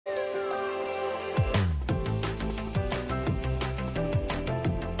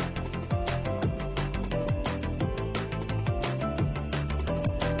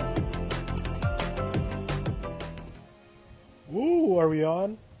Woo! Are we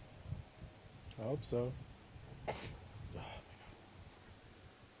on? I hope so.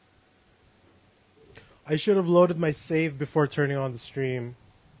 I should have loaded my save before turning on the stream.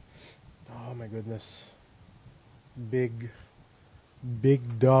 Oh my goodness. Big,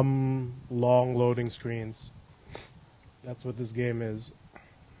 dumb, long loading screens. That's what this game is.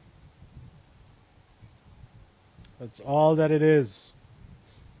 That's all that it is.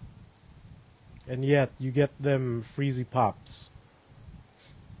 And yet, you get them freezy pops.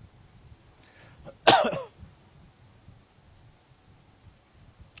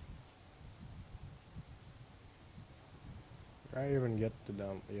 Did I even get to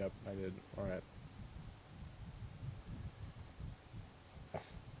down? Yep, I did. Alright.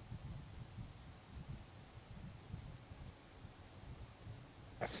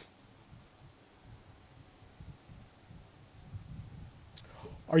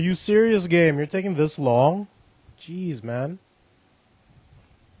 Are you serious, game? You're taking this long? Jeez, man.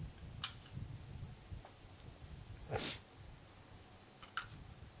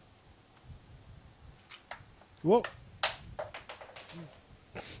 Whoa.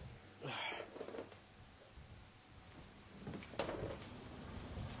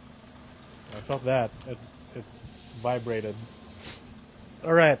 I felt that. It vibrated.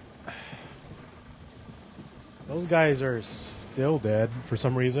 Alright. Those guys are still dead for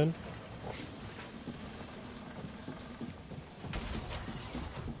some reason.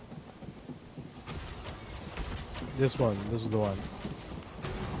 This is the one.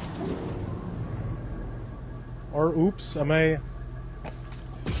 Or oops, am I...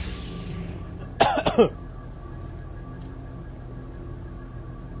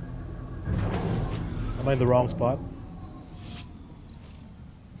 Am I in the wrong spot?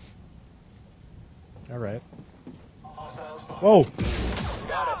 Alright. Whoa!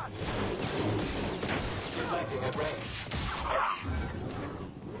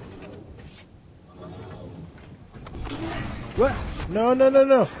 What? No, no, no,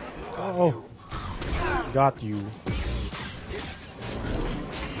 no! Oh. Got you.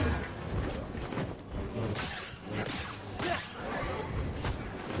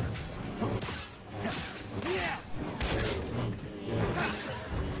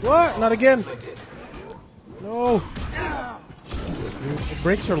 What? Not again! No! Jesus, dude. The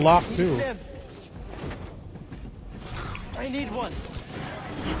brakes are locked too. I need one.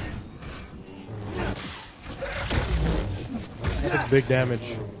 That did big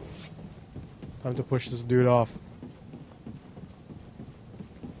damage. Time to push this dude off.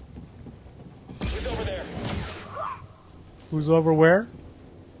 Who's over there? Who's over where?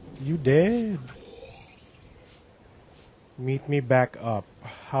 You dead. Meet me back up.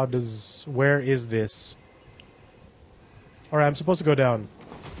 How does... Where is this? Alright, I'm supposed to go down.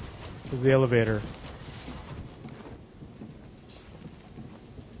 This is the elevator.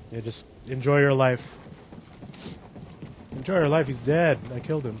 Yeah, just enjoy your life. Enjoy your life, he's dead. I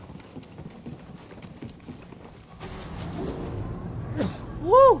killed him.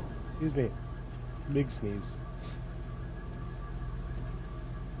 Woo! Excuse me. Big sneeze.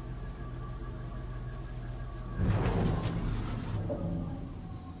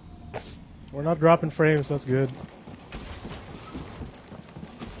 We're not dropping frames, that's good.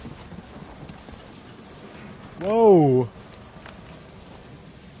 Whoa!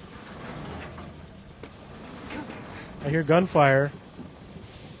 I hear gunfire.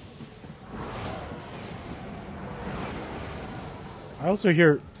 I also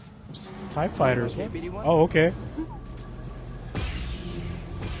hear TIE fighters. Oh, okay.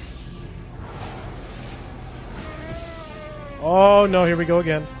 Oh no, here we go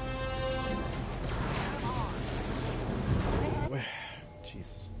again.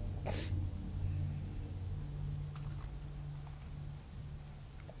 Jesus.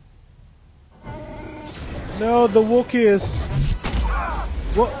 No, the Wookiees.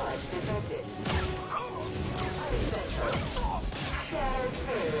 What?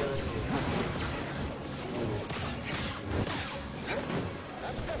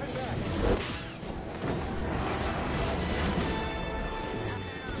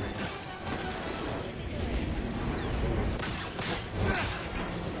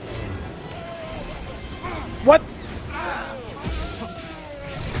 What?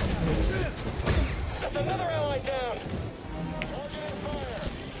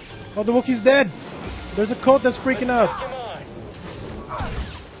 Oh, the Wookiee's dead. There's a coat that's freaking out.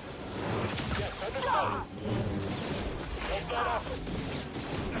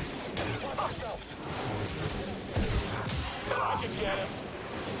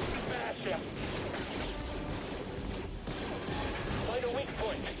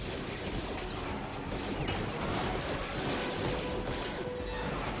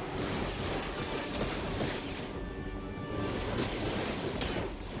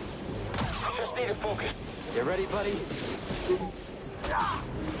 focus. You ready, buddy?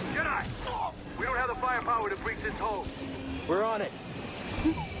 Jedi! We don't have the firepower to breach this hole. We're on it.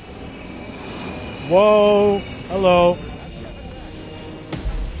 Whoa! Hello.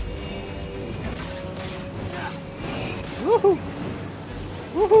 Woohoo!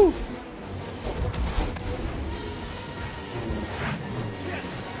 Woohoo!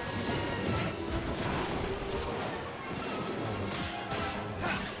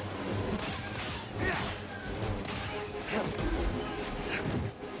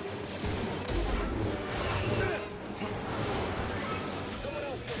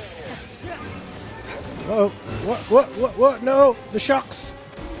 Oh, what? No! The shocks!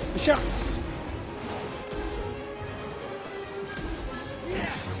 The shocks!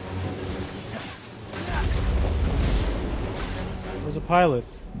 There's a pilot.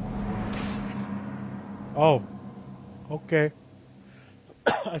 Oh. Okay.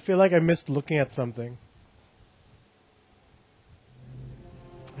 I feel like I missed looking at something.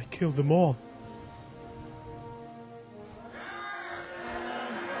 I killed them all.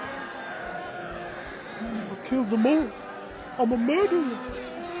 Killed them all. I'm a murderer.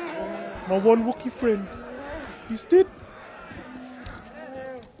 My one Wookiee friend. He's dead.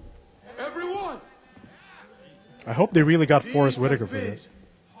 Everyone! I hope they really got Forrest Whitaker for this.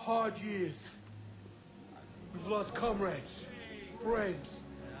 Hard years. We've lost comrades, friends,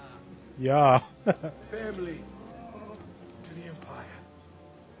 Yeah. family to the Empire.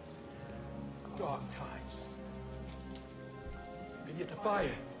 Dark times. And yet the fire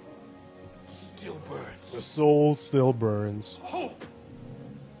still burns. The soul still burns. Hope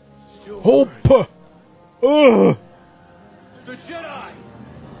still Hope! burns. Ugh! The Jedi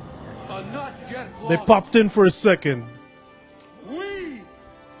are not yet lost. They popped in for a second. We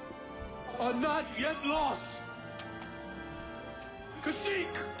are not yet lost.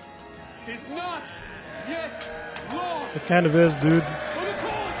 Kashyyyk is not yet lost. It kind of is, dude. For the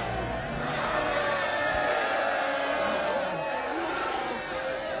cause.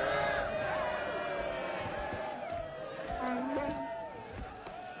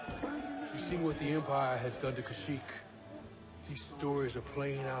 You've seen what the Empire has done to Kashyyyk. These stories are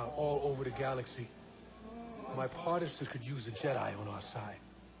playing out all over the galaxy. My partisans could use a Jedi on our side.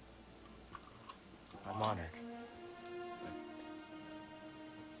 I'm honored.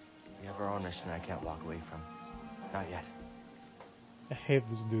 We have our own mission I can't walk away from. Not yet. I hate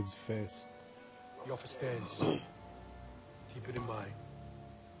this dude's face. The offer stands. Keep it in mind.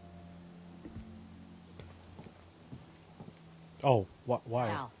 Oh, why?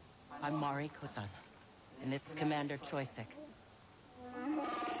 Cal, I'm Mari Kosan, and this is Commander Choisik.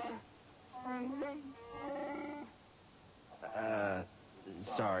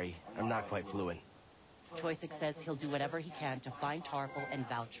 Sorry. I'm not quite fluent. Choisik says he'll do whatever he can to find Tarful and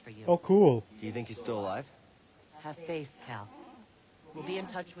vouch for you. Oh, cool. Do you think he's still alive? Have faith, Cal. We'll be in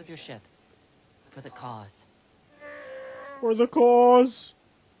touch with your ship. For the cause. For the cause.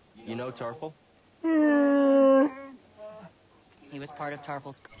 You know Tarful? He was part of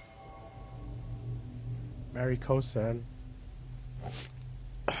Tarful's... Mary Kosan.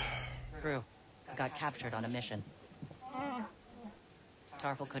 crew. Got captured on a mission.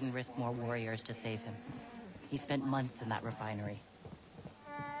 Tarful couldn't risk more warriors to save him. He spent months in that refinery.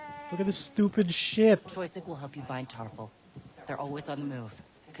 Look at this stupid shit. Choisik will help you find Tarful. They're always on the move.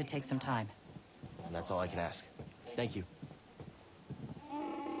 Could take some time. And that's all I can ask. Thank you.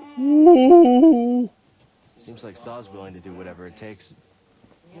 Ooh. Seems like Saw's willing to do whatever it takes.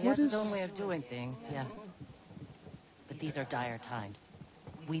 He has his own way of doing things, yes. But these are dire times.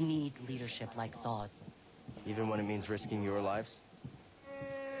 We need leadership like Saw's. Even when it means risking your lives?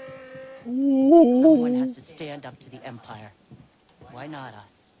 Someone has to stand up to the Empire. Why not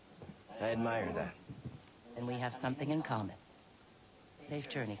us? I admire that. Then we have something in common. Safe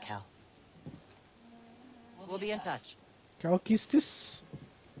journey, Cal. We'll be in touch. Cal Kistis.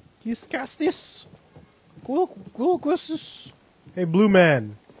 Kis Castis. Cool questions. Hey, Blue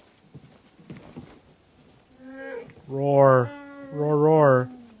Man. Roar. Roar, roar.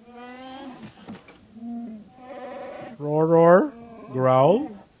 Roar, roar.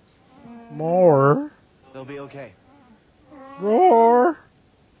 Growl. More. They'll be okay. Roar.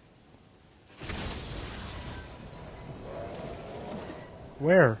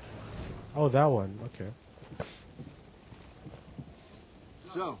 Where? Oh, that one. Okay.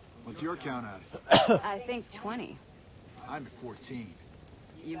 So, what's your count at? I think 20. I'm at 14.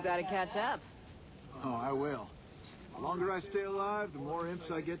 You've got to catch up. Oh, I will. The longer I stay alive, the more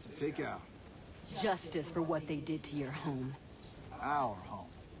imps I get to take out. Justice for what they did to your home. Our home.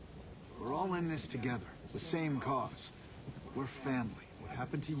 We're all in this together. The same cause. We're family. What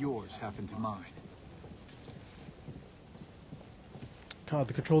happened to yours happened to mine. God,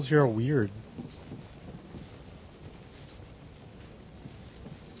 the controls here are weird.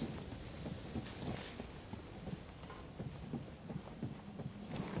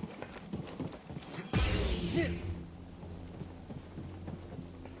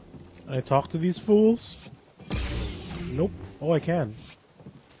 Can I talk to these fools? Nope. Oh, I can.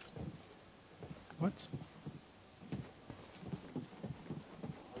 What?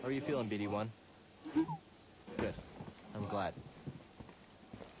 How are you feeling, BD1? Good. I'm glad.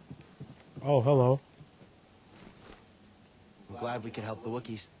 Oh, hello. I'm glad we could help the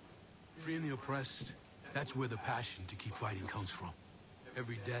Wookiees. Freeing the oppressed, that's where the passion to keep fighting comes from.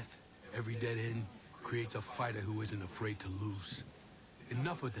 Every death, every dead end creates a fighter who isn't afraid to lose.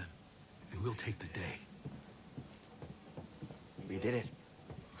 Enough of them, and we'll take the day. We did it.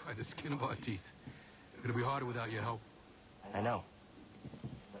 By the skin of our teeth. It'll be harder without your help. I know.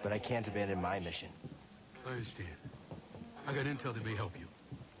 But I can't abandon my mission. I understand. I got intel that may help you.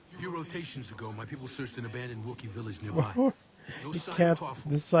 A few rotations ago, my people searched an abandoned Wookiee village nearby. No You sign can't of Tarful.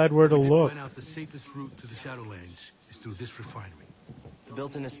 decide where to We did look. find out the safest route to the Shadowlands is through this refinery.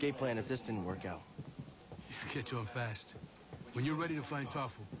 Built an escape plan if this didn't work out. Catch on fast. When you're ready to find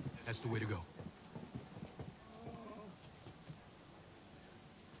Tarful, that's the way to go.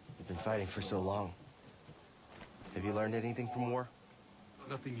 We've been fighting for so long. Have you learned anything from war?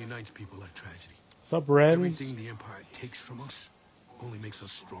 Nothing unites people like tragedy. What's up, Rens? Everything the Empire takes from us only makes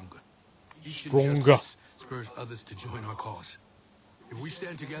us stronger. Each Stronger. injustice spurs others to join our cause. If we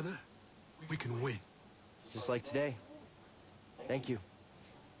stand together, we can win. Just like today. Thank you.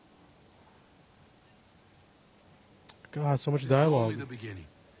 God, so much This is only dialogue. the beginning.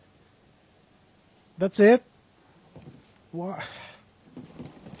 That's it? What?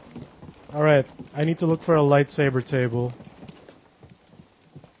 Alright, I need to look for a lightsaber table.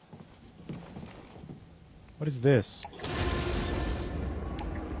 What is this?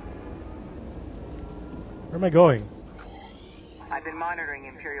 Where am I going? I've been monitoring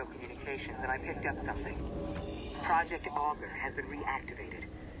Imperial communications and I picked up something. Project Augur has been reactivated.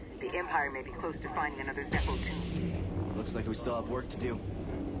 The Empire may be close to finding another Zeppo tomb. Looks like we still have work to do.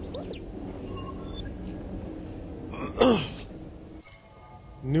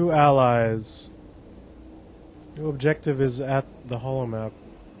 New allies. New objective is at the holomap.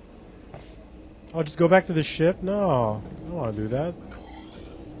 Oh, just go back to the ship? No, I don't want to do that.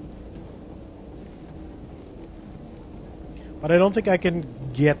 But I don't think I can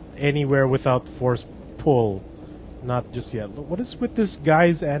get anywhere without force pull. Not just yet. What is with this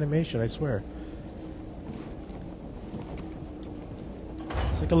guy's animation, I swear?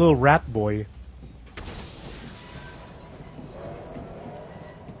 It's like a little rat boy.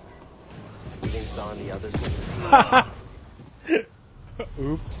 You think Saw and the others?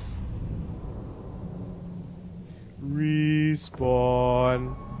 Oops.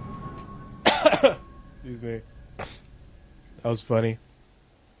 Respawn. Excuse me. That was funny.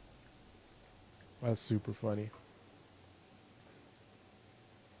 That's super funny.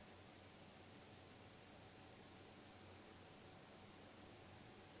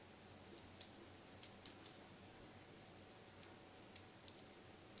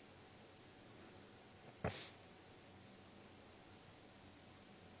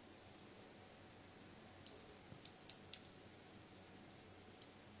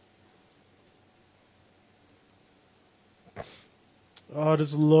 Oh,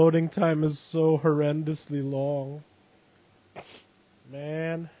 this loading time is so horrendously long.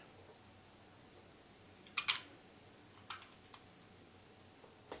 Man.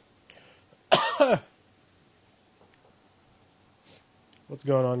 What's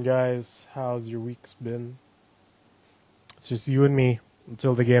going on, guys? How's your weeks been? It's just you and me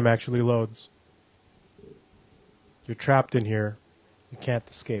until the game actually loads. You're trapped in here. You can't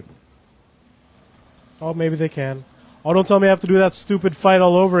escape. Oh, maybe they can. Oh, don't tell me I have to do that stupid fight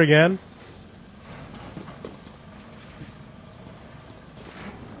all over again.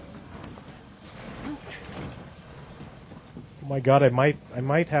 Oh my god, I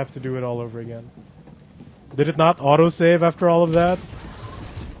might have to do it all over again. Did it not autosave after all of that?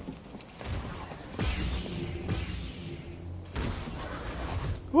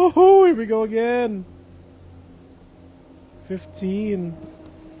 Woohoo! Here we go again. 15.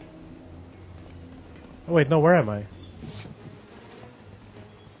 Oh wait, no, where am I?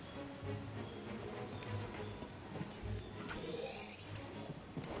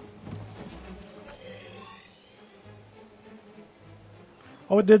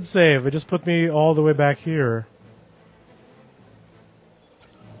 Oh, it did save. It just put me all the way back here.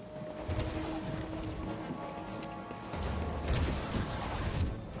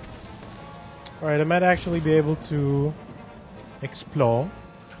 Alright, I might actually be able to Explore.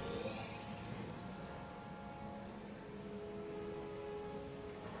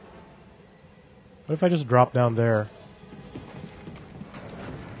 What if I just drop down there?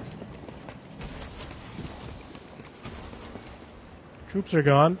 Troops are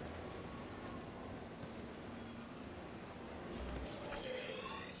gone.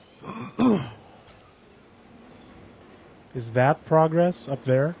 Is that progress up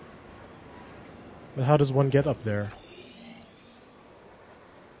there? But how does one get up there?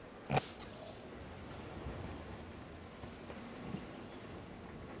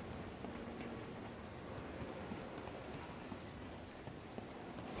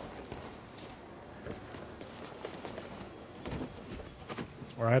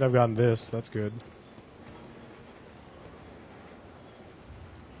 Alright, I've gotten this. That's good.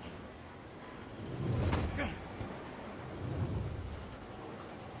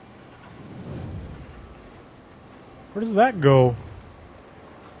 Where does that go?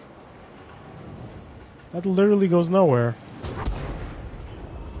 That literally goes nowhere.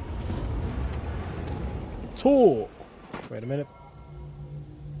 Tool! Wait a minute.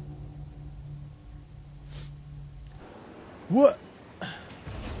 What?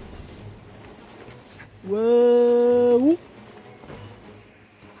 Whoa!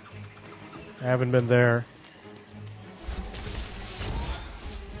 I haven't been there.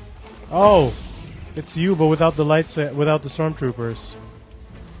 Oh! It's you, but without the lights, without the stormtroopers.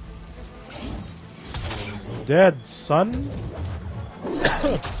 Dead, son?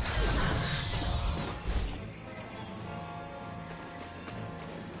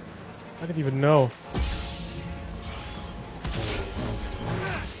 I didn't even know.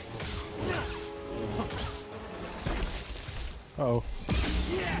 Uh-oh.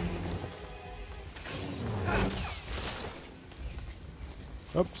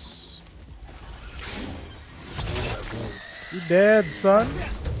 Oops. You dead, son?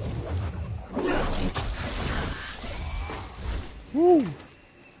 Woo!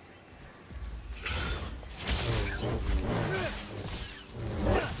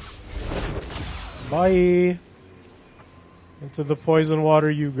 Bye! Into the poison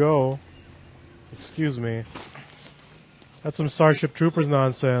water you go. Excuse me. That's some Starship Troopers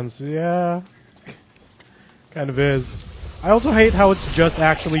nonsense. Yeah. Kind of is. I also hate how it's just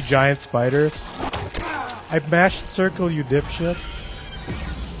actually giant spiders. I mashed circle, you dipshit.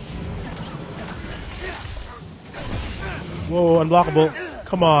 Whoa, unblockable.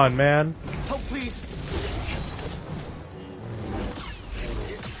 Come on, man. Help, please.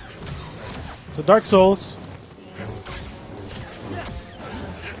 It's a Dark Souls.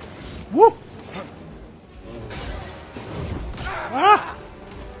 Woo! Ah!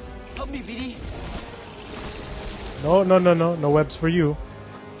 Help me, BD. No, no, no, no. No webs for you.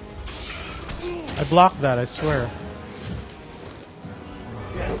 I blocked that, I swear.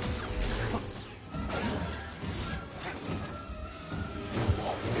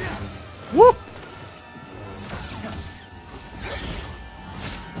 Woo!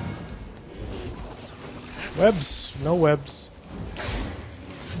 Webs. No webs.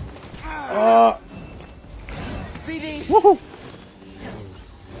 BD. Woohoo!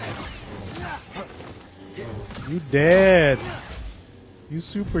 You dead. You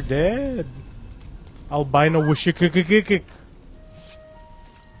super dead. Albino wishikikikik.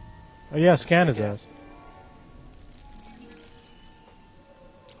 Oh yeah, scan his ass.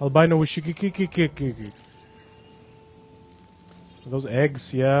 Albino wishikikikik. Those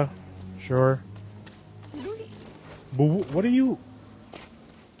eggs, yeah. Sure. But what are you...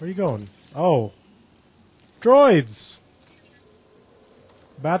 Where are you going? Oh. Droids!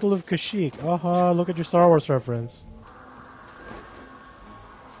 Battle of Kashyyyk. Look at your Star Wars reference.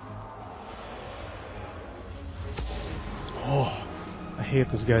 Oh, I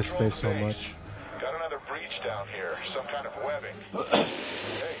hate this guy's face so much. Got another breach down here. Some kind of webbing.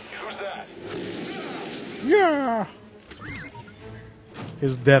 Hey, who's that? Yeah!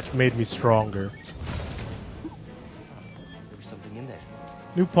 His death made me stronger. There was something in there.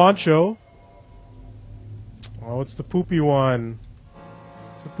 New poncho. Oh, it's the poopy one.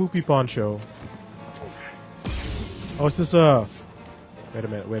 It's a poopy poncho. Oh, is this a... Wait a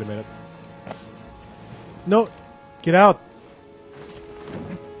minute, wait a minute. No! Get out!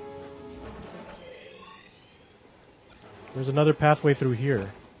 There's another pathway through here.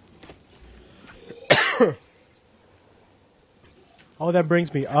 Oh, that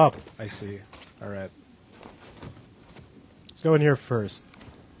brings me up. I see. Alright. Let's go in here first.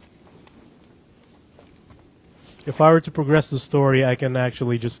 If I were to progress the story, I can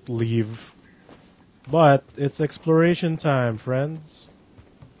actually just leave. But it's exploration time, friends.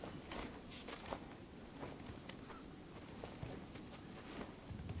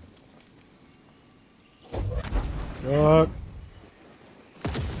 How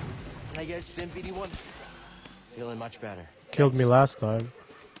you guys been, BD1? Feeling much better. Killed me last time.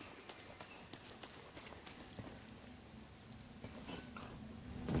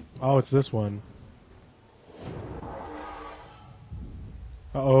 Oh, it's this one.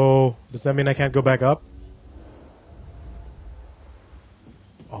 Uh-oh. Does that mean I can't go back up?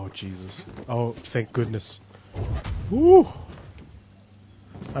 Oh, Jesus. Oh, thank goodness. Woo!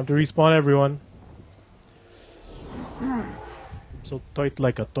 Time to respawn everyone. So tight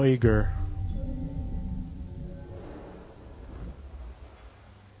like a tiger.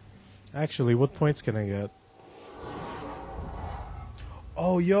 Actually, what points can I get?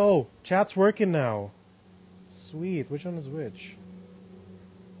 Oh, yo! Chat's working now. Sweet. Which one is which?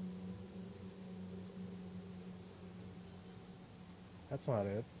 That's not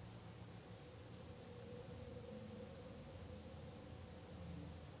it.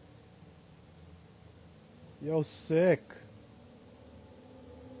 Yo, sick.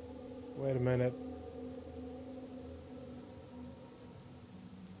 Wait a minute.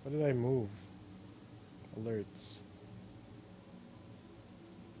 What did I move? Alerts.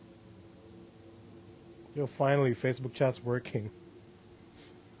 Yo, finally, Facebook chat's working.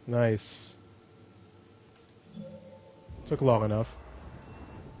 Nice. Took long enough.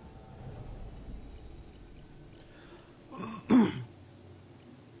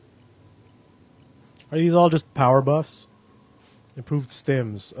 Are these all just power buffs? Improved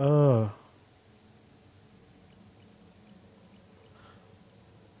stims.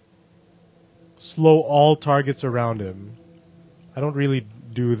 Slow all targets around him. I don't really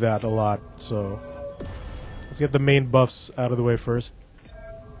do that a lot, so let's get the main buffs out of the way first.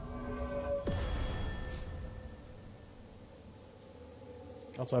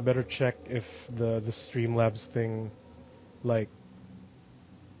 Also, I better check if the Streamlabs thing, like,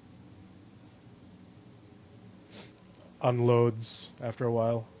 unloads after a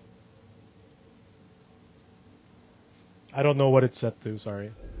while. I don't know what it's set to,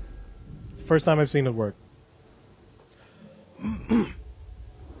 sorry. First time I've seen it work.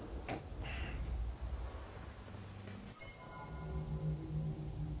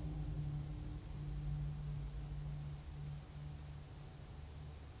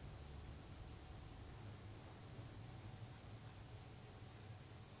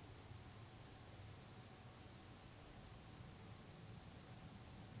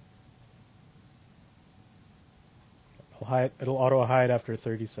 It'll auto hide after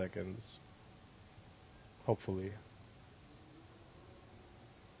 30 seconds. Hopefully.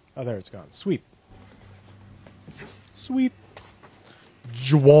 Oh, there it's gone. Sweet. Sweet.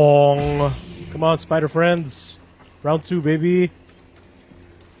 Jwong. Come on, spider friends. Round 2, baby.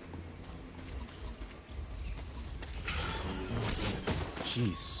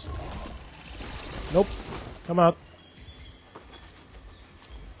 Jeez. Nope. Come out.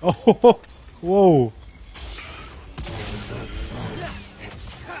 Oh, whoa.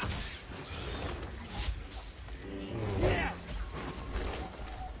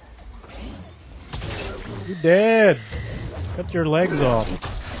 You dead. Cut your legs off.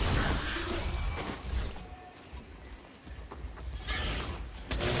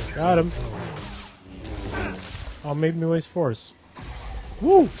 Got him. Oh, made me waste force.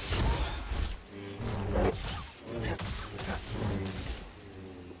 Woo!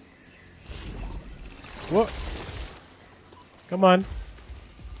 What? Come on.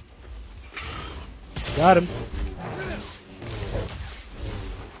 Got him.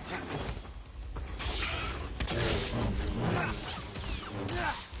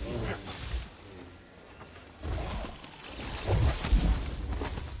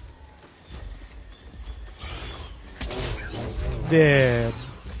 Dead.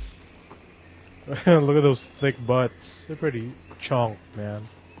 Look at those thick butts. They're pretty chonk, man.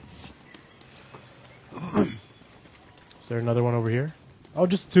 Is there another one over here? Oh,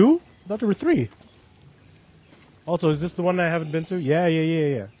 just 2? I thought there were 3. Also, is this the one I haven't been to? Yeah.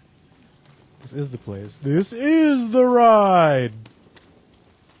 This is the place. This is the ride.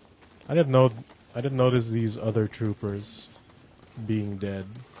 I didn't notice these other troopers being dead.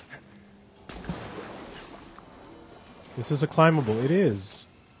 This is a climbable. It is.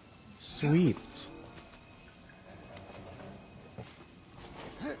 Sweet.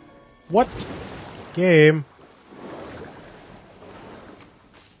 What? Game.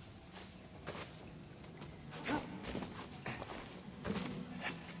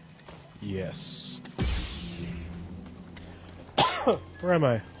 Yes. Where am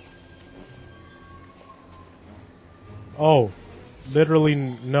I? Oh. Literally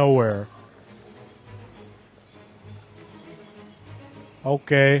nowhere.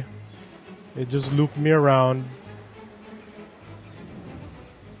 Okay. It just looped me around.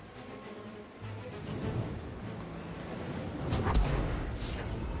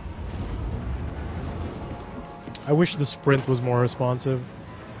 I wish the sprint was more responsive.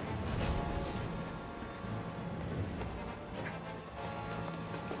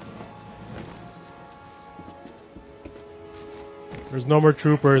 There's no more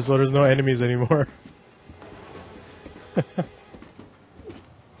troopers, so there's no enemies anymore.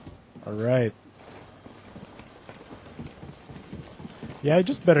 Alright. Yeah, I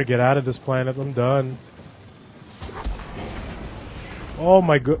just better get out of this planet. I'm done. Oh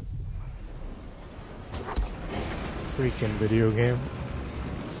my god. Freaking video game.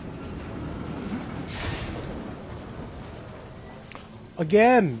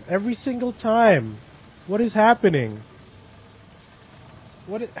 Again, every single time. What is happening?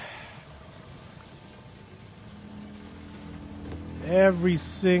 Every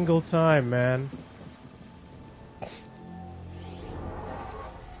single time, man.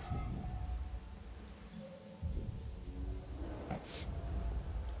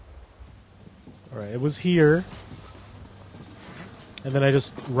 Alright, it was here. And then I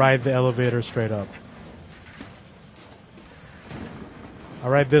just ride the elevator straight up.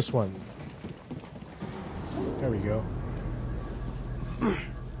 I'll ride this one. There we go.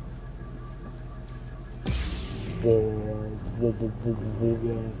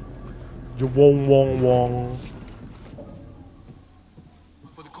 Wong wong wong.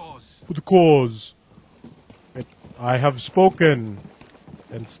 For the cause. For the cause. I have spoken.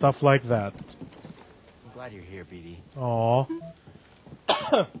 And stuff like that. I'm glad you're here, BD. Aww.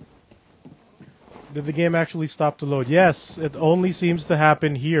 Did the game actually stop to load? Yes, it only seems to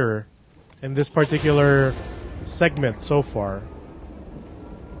happen here. In this particular segment so far.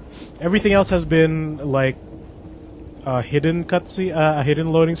 Everything else has been like a hidden cutscene, a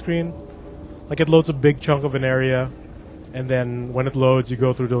hidden loading screen. Like it loads a big chunk of an area, and then when it loads, you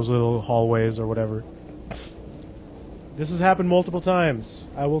go through those little hallways or whatever. This has happened multiple times.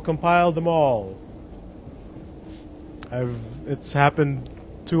 I will compile them all. It's happened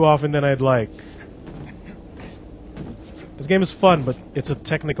too often than I'd like. This game is fun, but it's a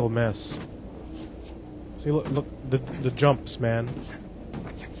technical mess. See, look the jumps, man.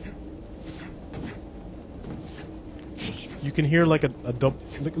 You can hear like a dump.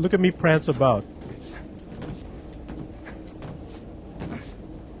 Look at me prance about.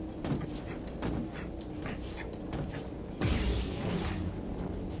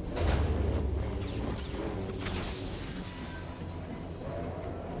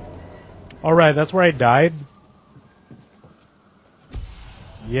 Alright, that's where I died.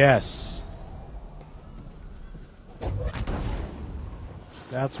 Yes.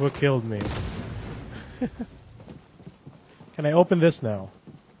 That's what killed me. Can I open this now?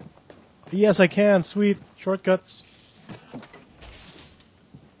 Yes, I can. Sweet. Shortcuts.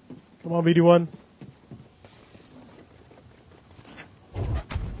 Come on, BD1.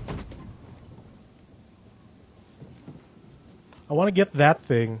 I want to get that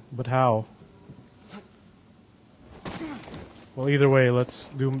thing, but how? Well, either way, let's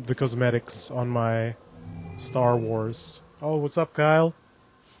do the cosmetics on my Star Wars. Oh, what's up, Kyle?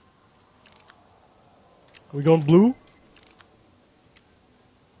 Are we going blue?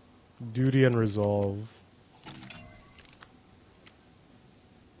 Duty and resolve.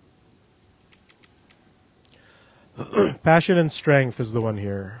 Passion and strength is the one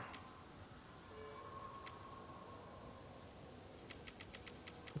here.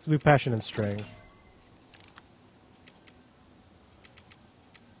 Let's do passion and strength.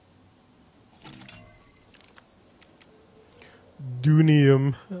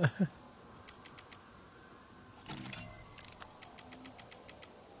 Dunium.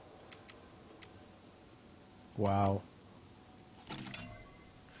 Wow.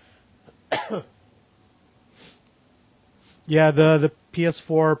 Yeah, the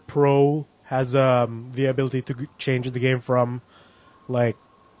PS4 Pro has the ability to change the game from like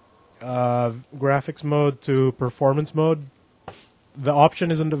graphics mode to performance mode. The option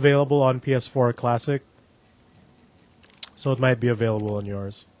isn't available on PS4 Classic, so it might be available on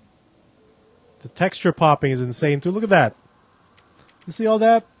yours. The texture popping is insane too. Look at that. You see all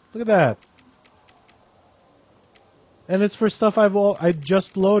that? Look at that. And it's for stuff I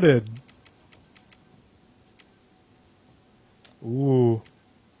just loaded. Ooh.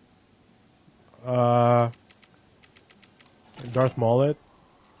 Darth Mullet.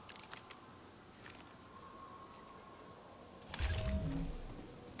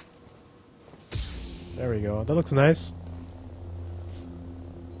 There we go. That looks nice.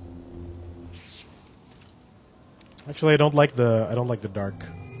 Actually, I don't like the dark.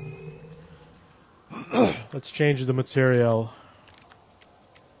 Let's change the material.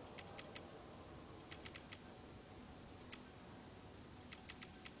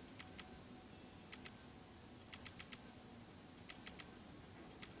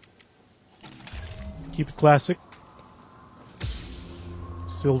 Keep it classic.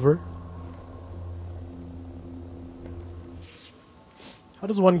 Silver. How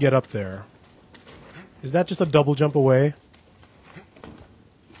does one get up there? Is that just a double jump away?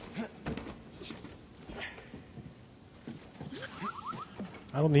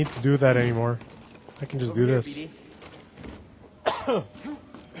 I don't need to do that anymore. I can just do this.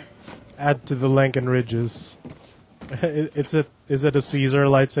 Add to the length and ridges. Is it a Caesar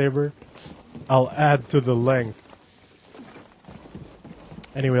lightsaber? I'll add to the length.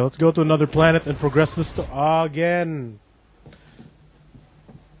 Anyway, let's go to another planet and progress this again.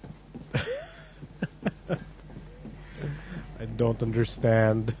 I don't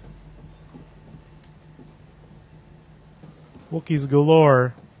understand. Wookiees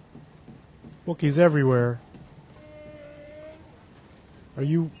galore. Wookiees everywhere. Are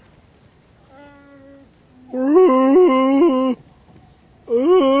you...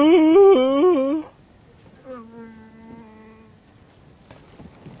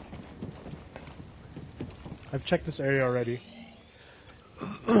 I've checked this area already.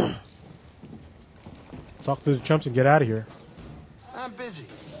 Talk to the chumps and get out of here. I'm busy.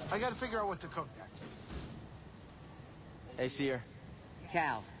 I gotta figure out what to cook next. Hey, Seer.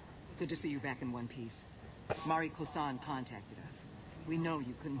 Cal, good to see you back in one piece. Mari Kosan contacted us. We know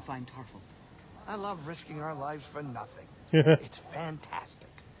you couldn't find Tarful. I love risking our lives for nothing. It's fantastic.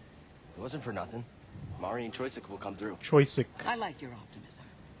 It wasn't for nothing. Mari and Choisic will come through. Choisic. I like your optimism.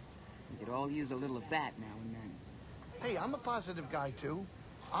 We could all use a little of that now and then. Hey, I'm a positive guy, too.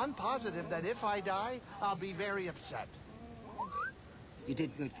 I'm positive that if I die, I'll be very upset. You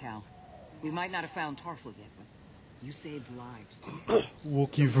did good, Cal. We might not have found Tarful yet, but you saved lives today.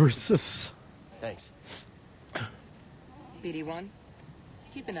 Wookiee versus. Thanks. BD1,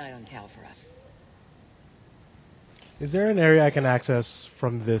 keep an eye on Cal for us. Is there an area I can access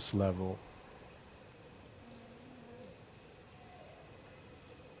from this level?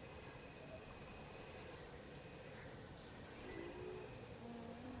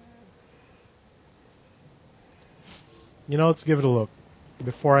 You know, let's give it a look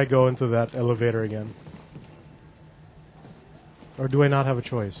before I go into that elevator again. Or do I not have a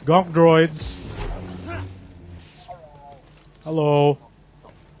choice? Gonk droids! Hello.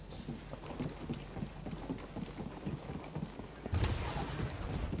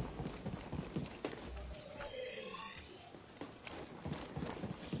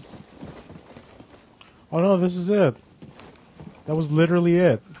 Oh no, this is it. That was literally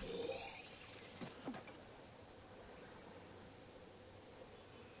it.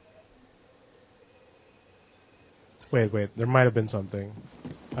 Wait, there might have been something.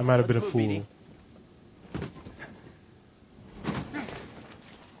 I might have been a fool.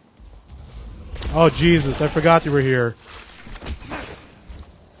 Oh Jesus, I forgot you were here.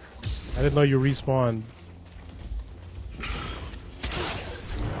 I didn't know you respawned.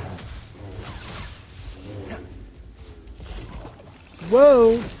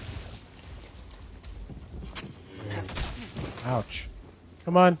 Whoa! Ouch.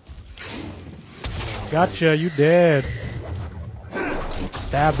 Come on. Gotcha, you dead.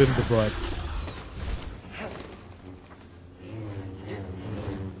 Stab in the butt.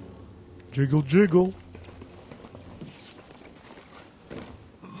 Jiggle, jiggle.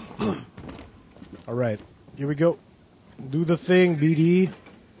 Alright, here we go. Do the thing, BD.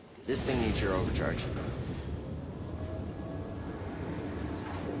 This thing needs your overcharge.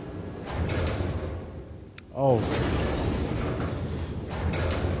 Oh.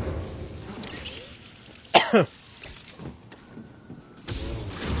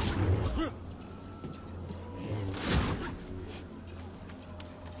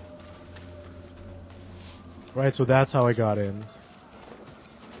 Right, so that's how I got in.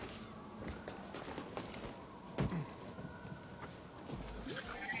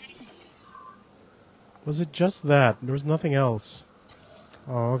 Was it just that? There was nothing else.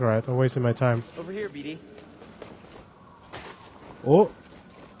 Oh, alright, I'm wasting my time. Over here, BD. Oh,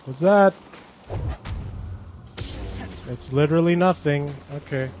 what's that? It's literally nothing.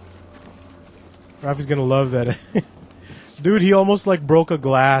 Okay. Rafi's gonna love that. Dude, he almost like broke a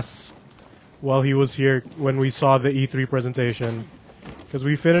glass while he was here when we saw the E3 presentation. Because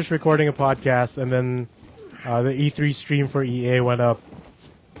we finished recording a podcast and then the E3 stream for EA went up.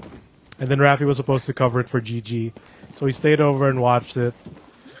 And then Rafi was supposed to cover it for GG. So he stayed over and watched it.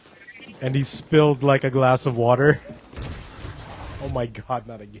 And he spilled like a glass of water. Oh my god,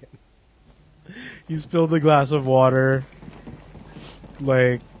 not again. He spilled a glass of water.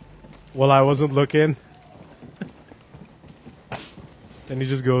 Like, while I wasn't looking. And he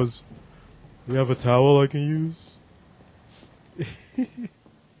just goes, "You have a towel I can use?"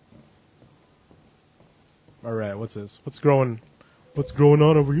 All right, what's this? What's growing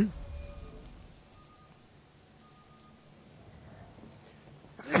on over here?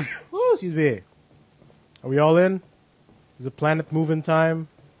 Oh, excuse me. Are we all in? Is the planet moving time?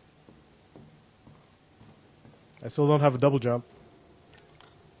 I still don't have a double jump.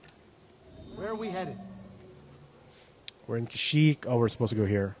 Where are we headed? We're in Kashyyyk. Oh, we're supposed to go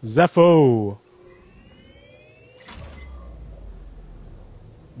here. Zepho!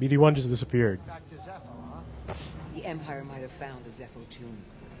 BD1 just disappeared. Back to Zepho, huh? The Empire might have found the Zepho tomb.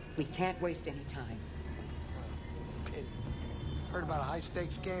 We can't waste any time. Pity. Heard about a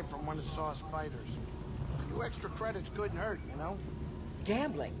high-stakes game from one of Saw's fighters. A few extra credits couldn't hurt, you know?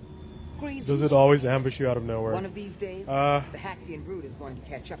 Gambling. Greasy. Does it always ambush you out of nowhere? One of these days, the Haxian brood is going to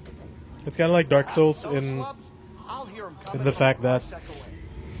catch up with them. It's kind of like Dark Souls Those in slubs, I'll hear 'em coming the from fact a that parsec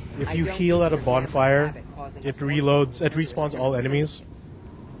away. if you heal at a bonfire, it reloads, it respawns all enemies.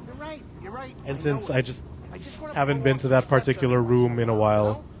 You're right, you're right. And I since know I it. just I just wanna haven't blow been off to some that stress particular every once room in a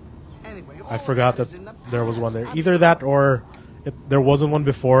while, Anyway, I all forgot that is in the there was one past. there. I'm Either sure that or there wasn't one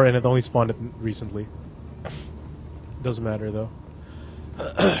before and it only spawned it recently. Doesn't matter though.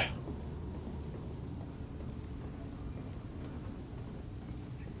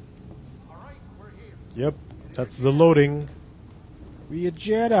 Yep, that's the loading. We a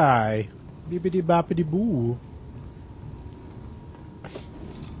Jedi. Bibbidi boppity boo.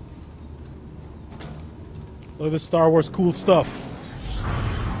 Look at the Star Wars cool stuff.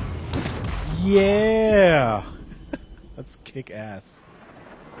 Yeah! That's kick ass.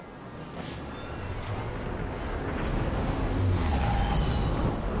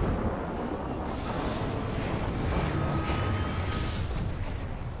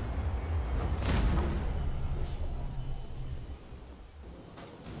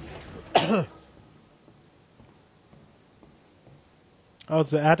 Oh,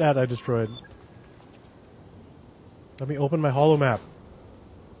 it's the AT-AT I destroyed. Let me open my holo map.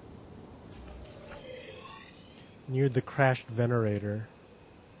 Near the crashed Venerator.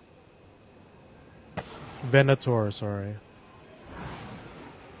 Venator, sorry.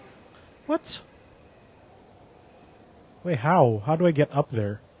 What? Wait, how? How do I get up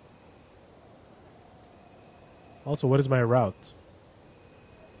there? Also, what is my route?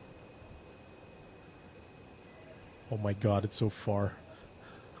 Oh my god, it's so far.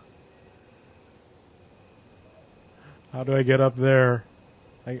 How do I get up there?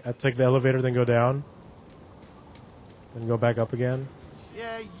 I take the elevator, then go down? Then go back up again?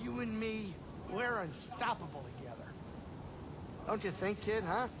 Yeah, you and me, we're unstoppable together. Don't you think, kid,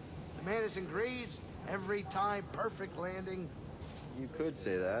 huh? The man is in grease, every time perfect landing. You could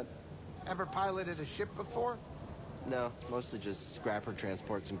say that. Ever piloted a ship before? No, mostly just scrapper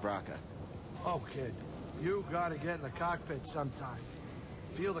transports and Braca. Oh, kid, you gotta get in the cockpit sometime.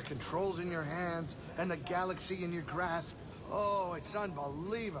 Feel the controls in your hands and the galaxy in your grasp. Oh, it's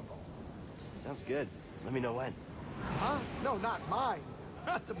unbelievable. Sounds good. Let me know when. Huh? No, not mine.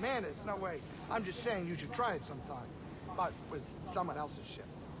 Not the Manus, no way. I'm just saying you should try it sometime. But with someone else's ship.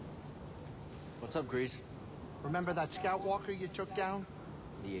 What's up, Grease? Remember that scout walker you took down?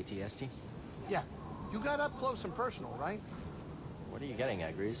 The ATST? Yeah. You got up close and personal, right? What are you getting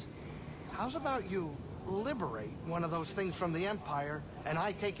at, Grease? How's about you liberate one of those things from the Empire, and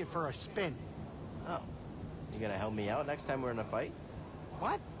I take it for a spin? Oh. You gonna help me out next time we're in a fight?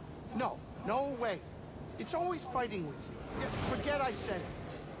 What? No. No way. It's always fighting with you. Yeah, forget I said it.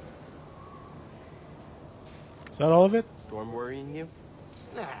 Is that all of it? Storm worrying you?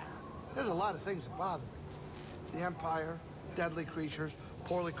 Nah. There's a lot of things that bother me. The Empire, deadly creatures,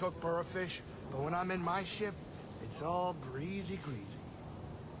 poorly cooked burrow fish. But when I'm in my ship, it's all breezy greasy.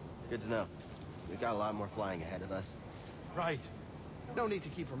 Good to know. We've got a lot more flying ahead of us. Right. No need to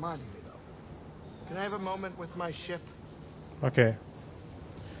keep reminding me, though. Can I have a moment with my ship? Okay.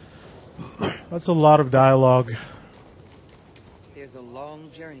 That's a lot of dialogue. There's a long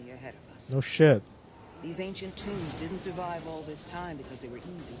journey ahead of us. No shit. These ancient tombs didn't survive all this time because they were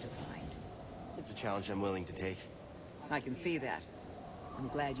easy to find. It's a challenge I'm willing to take. I can see that. I'm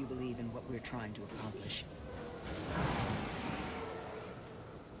glad you believe in what we're trying to accomplish.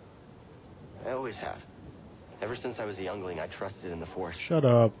 I always have. Ever since I was a youngling, I trusted in the Force. Shut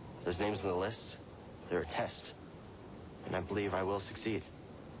up. Those names on the list, they're a test. And I believe I will succeed.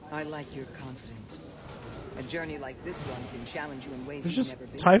 I like your confidence. A journey like this one can challenge you in ways There's you've just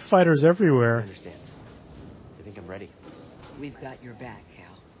never been. TIE fighters I everywhere. understand. I think I'm ready. We've got your back,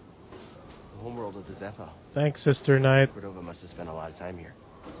 Cal. The homeworld of the Zepho. Thanks, Sister Knight. Cordova must have spent a lot of time here.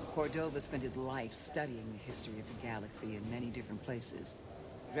 Cordova spent his life studying the history of the galaxy in many different places.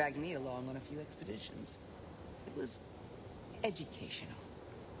 Dragged me along on a few expeditions. It was educational.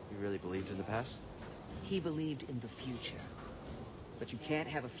 You really believed in the past? He believed in the future. But you can't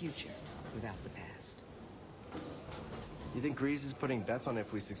have a future without the past. You think Grease is putting bets on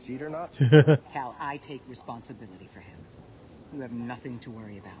if we succeed or not? Cal, I take responsibility for him. You have nothing to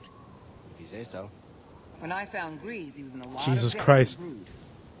worry about. If you say so. When I found Grease, he was in a lot Jesus of debt Christ. and rude.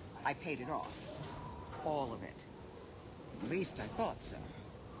 I paid it off. All of it. At least I thought so.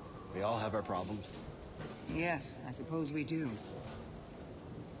 We all have our problems. Yes, I suppose we do.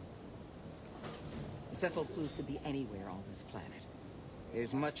 The Cephalclues could be anywhere on this planet.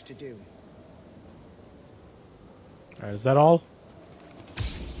 There's much to do. Alright, is that all?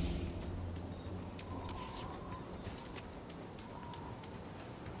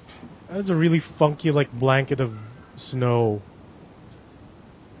 That is a really funky, like, blanket of snow.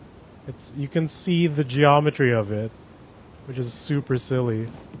 It's, you can see the geometry of it, which is super silly.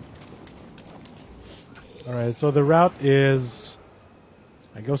 Alright, so the route is...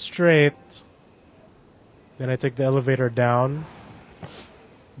 I go straight, then I take the elevator down,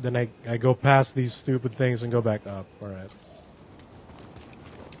 then I go past these stupid things and go back up. Alright.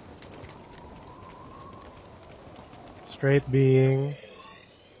 Straight being...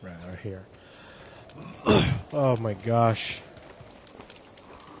 right here. Oh my gosh.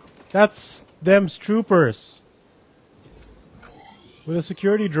 That's them's troopers. With a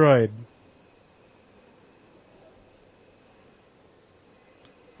security droid.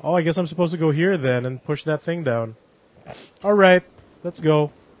 Oh, I guess I'm supposed to go here then and push that thing down. Alright, let's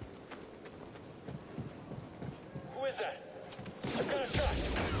go. Who is that? I've got a shot.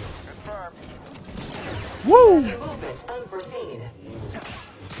 Confirmed. Woo! Movement unforeseen.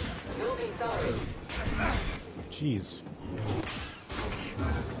 You'll be sorry. Jeez.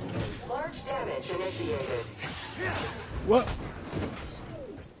 Large damage initiated. What?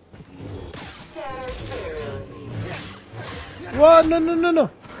 Scatter clearing. What? No, no, no, no.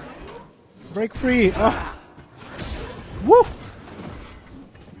 Break free. Ah. Woo!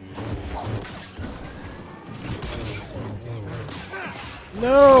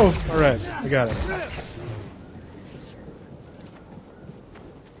 No! Alright, I got it.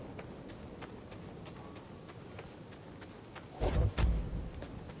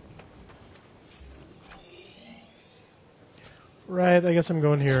 Right, I guess I'm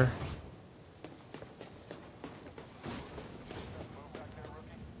going here.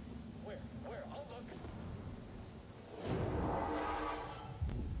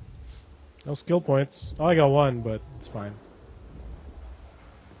 No skill points. Oh, I got one, but it's fine.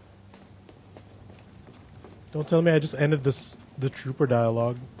 Don't tell me I just ended the trooper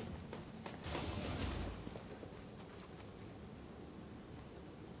dialogue.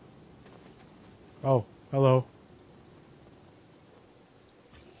 Oh, hello.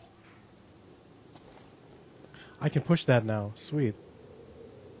 I can push that now. Sweet.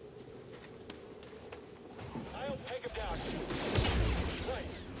 I'll take him down.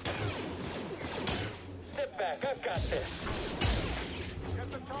 Right. Step back. I've got this. Get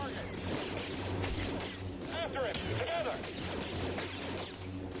the target. After him. Together.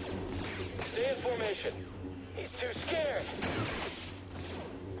 Stay in formation. He's too scared.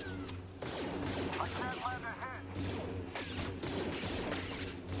 I can't land ahead.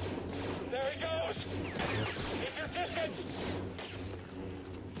 There he goes. Keep your distance.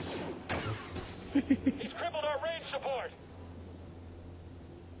 He's crippled our range support.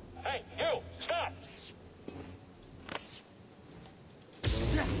 Hey, you! Stop!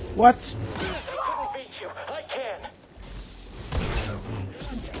 What? I couldn't beat you. I can.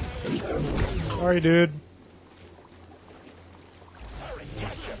 Sorry, dude. Hurry,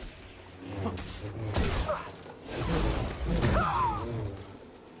 catch him.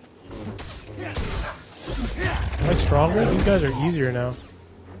 Am I stronger? These guys are easier now.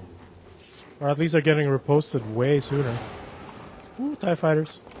 Or at least they're getting reposted way sooner. Ooh, TIE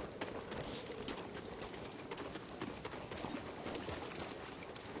fighters.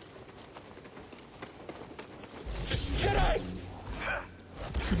 Jedi!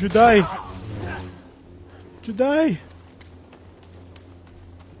 Jedi! Jedi! Enemy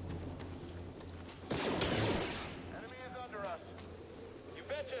is under us. You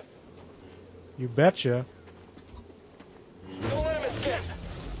betcha. You betcha. Don't let him escape.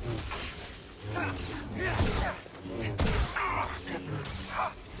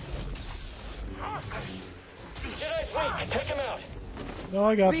 Jedi's weak. Take him out. No,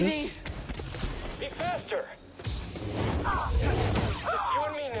 I got this. Be faster. It's you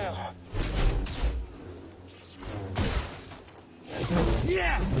and me now.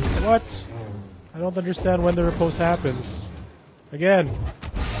 What? I don't understand when the repose happens. Again.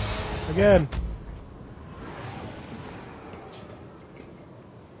 Again.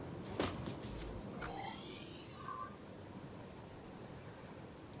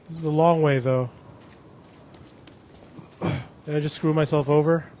 This is the long way, though. Did I just screw myself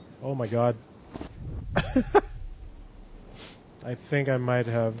over? Oh my god. I think I might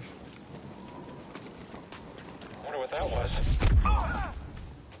have. Wonder what that was.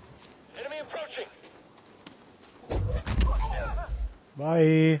 Enemy approaching.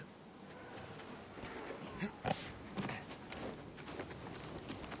 Bye.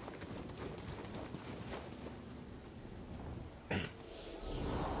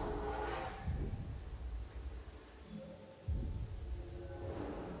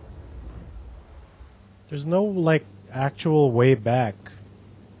 There's no, like, actual way back.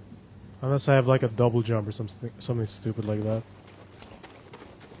 Unless I have, like, a double jump or something stupid like that.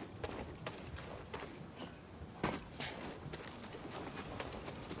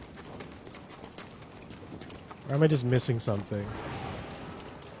 Or am I just missing something?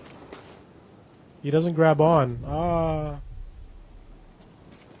 He doesn't grab on. Ah.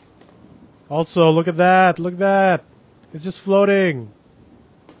 Also, look at that! Look at that! It's just floating!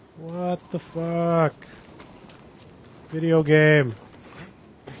 What the fuck? Video game.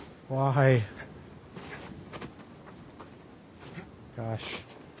 Why? Gosh.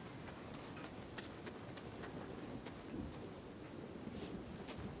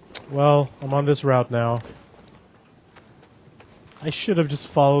 Well, I'm on this route now. I should have just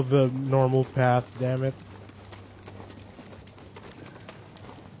followed the normal path, damn it.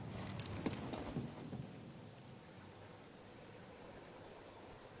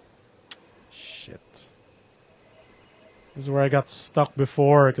 This is where I got stuck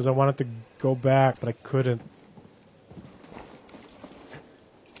before because I wanted to go back, but I couldn't.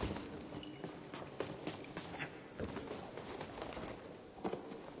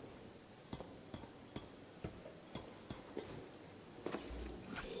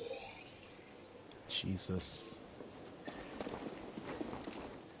 Jesus.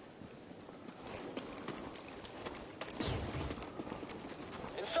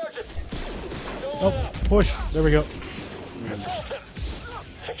 Oh, push. There we go. I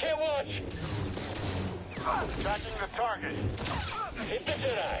can't watch. Tracking the target. Hit the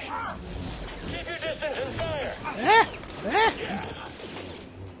Jedi. Keep your distance and fire. Yeah.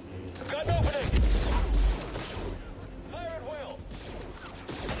 Got an opening. Fire at will.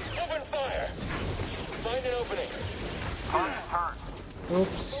 Open fire. Find an opening.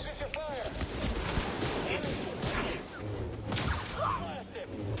 Oops. Focus your fire. Blast him.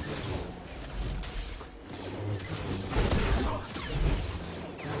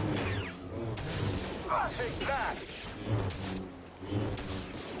 Take that!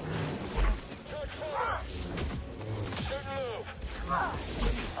 Charge forward! Certain move!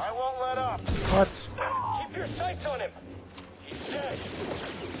 I won't let up! What? Keep your sights on him! He's dead!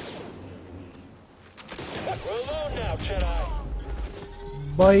 We're alone now, Jedi!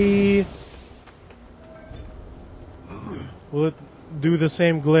 Bye! Will it do the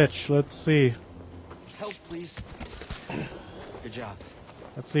same glitch? Let's see. Help, please. Good job.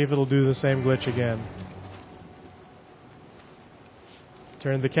 Let's see if it'll do the same glitch again.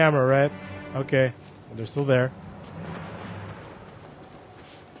 Turn the camera, right? Okay. They're still there.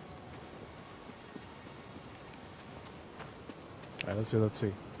 Alright, let's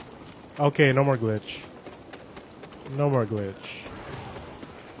see. Okay, no more glitch. No more glitch.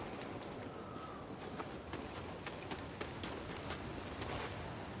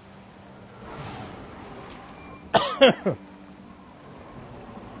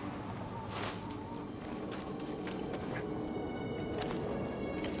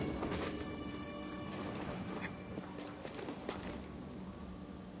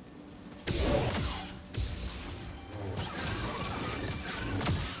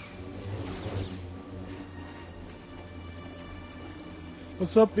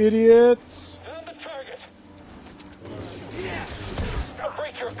 What's up, idiots? Found the target! Now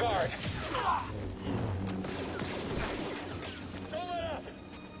break your guard! Don't let up!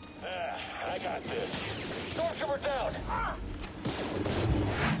 I got this. Stormtrooper down!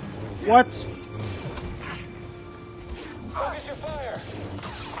 What? Focus your fire!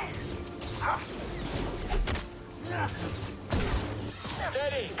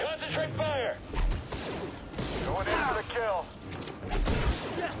 Steady! Concentrate fire! Going in for the kill!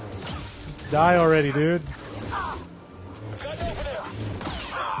 Die already, dude. Got an opening!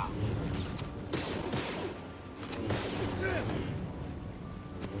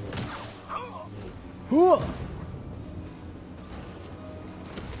 Whoa.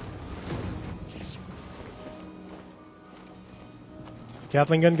 Is the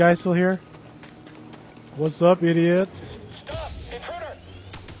Gatling gun guy still here? What's up, idiot? Stop! Intruder!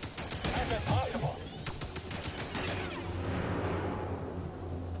 That's impossible!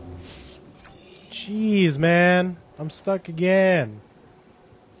 Jeez, man. I'm stuck again.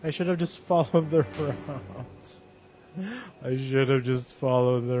 I should have just followed the route. I should have just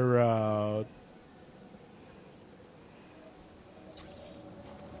followed the route.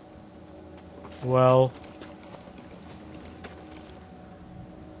 Well.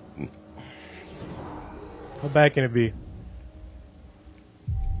 How bad can it be?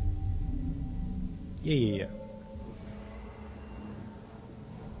 Yeah.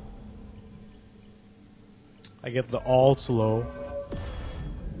 I get the all slow.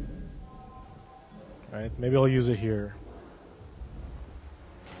 Right, maybe I'll use it here.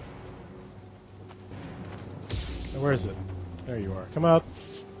 Now, where is it? There you are. Come out.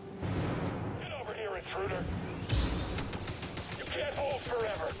 Get over here, intruder. You can't hold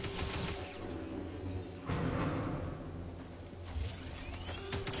forever.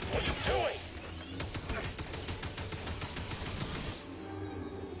 What are you doing?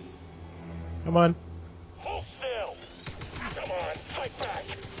 Come on. Hold still. Come on, fight back.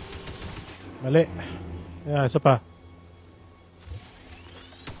 Mali. Yeah, isa pa.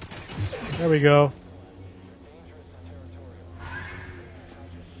 There we go.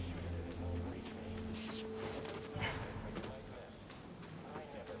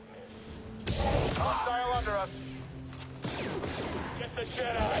 Hostile under us. Get the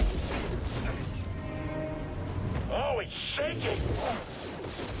Jedi. Oh, he's shaking.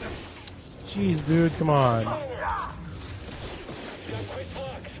 Jeez, dude, come on. Got quick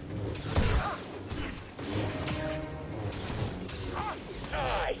blocks.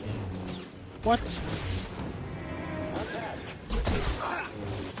 Die. What?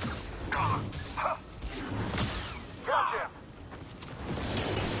 Gotcha.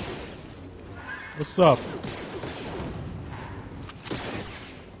 What's up?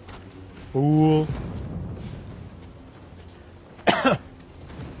 Fool.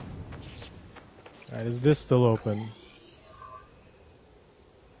 Alright, is this still open?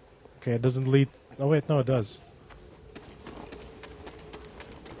 Okay, it doesn't lead... Oh wait, no it does.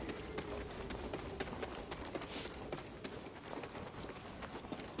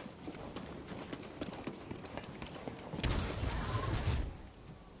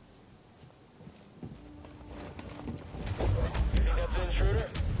 You think that's an intruder?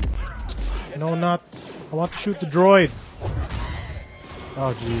 No, not... I want to shoot the droid.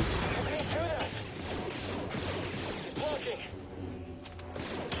 Oh, jeez. Blocking.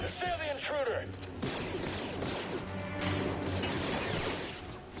 Assail the intruder.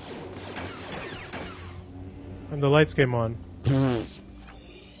 And the lights came on. And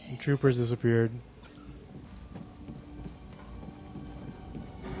troopers disappeared.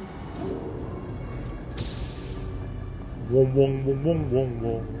 Wong wong wong wong wong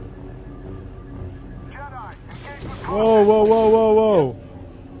wong. Whoa, whoa, whoa, whoa, whoa.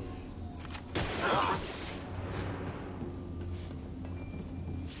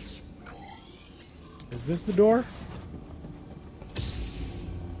 Is this the door?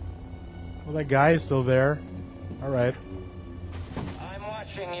 Well, that guy is still there. Alright. I'm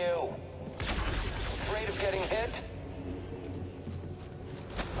watching you. Afraid of getting hit?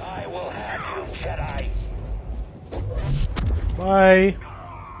 I will have you, Jedi. Bye.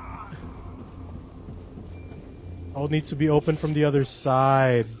 Oh, it needs to be open from the other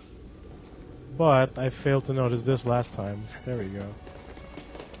side. But I failed to notice this last time. There we go.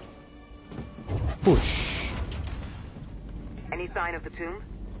 Push. Any sign of the tomb?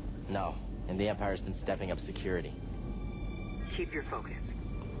 No, and the Empire's been stepping up security. Keep your focus.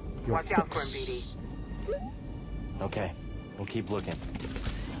 Your Watch out for him, focus. BD. Okay, we'll keep looking.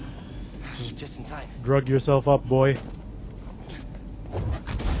 Just in time. Drug yourself up, boy.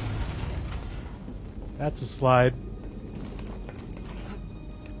 That's a slide.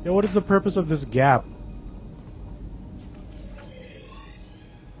 Yo, what is the purpose of this gap?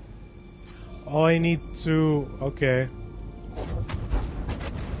 Oh, I need to... Okay.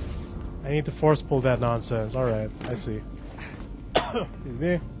 I need to force pull that nonsense. Alright, I see.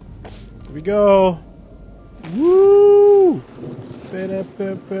 Here we go! Woo!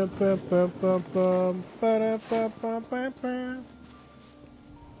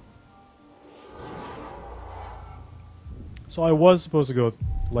 So I was supposed to go,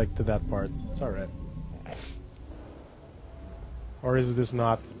 like, to that part. It's alright. Or is this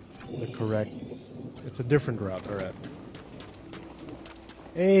not the correct... It's a different route, alright.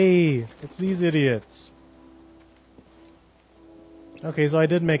 Hey! It's these idiots! Okay, so I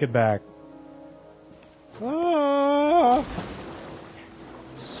did make it back. Ah!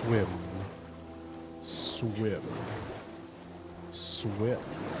 Swim. Swim. Swim.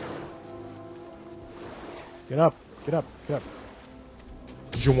 Get up! Get up! Get up!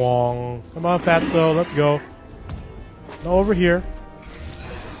 Jwong. Come on, Fatso, let's go. No, over here.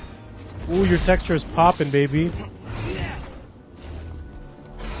 Ooh, your texture is popping, baby.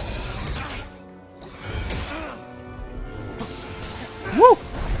 Woo!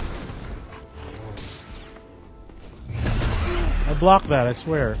 I blocked that, I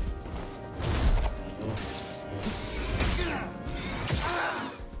swear.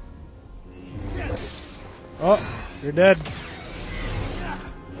 Oh, you're dead.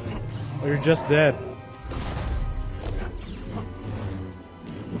 Oh, you're just dead.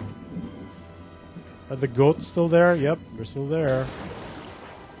 Are the goats still there? Yep, they're still there.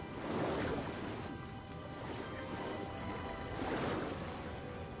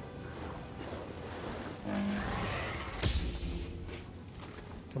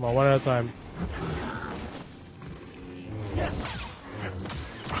 Come on, one at a time.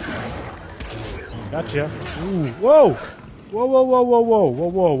 Gotcha. Ooh, whoa! Whoa, whoa, whoa, whoa, whoa, whoa,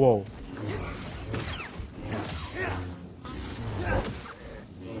 whoa, whoa.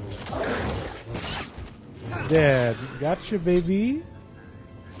 Dead. Gotcha, baby.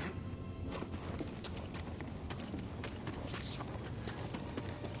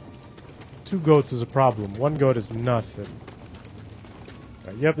 Two goats is a problem. One goat is nothing.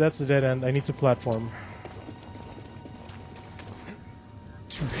 Yep, that's the dead end. I need to platform.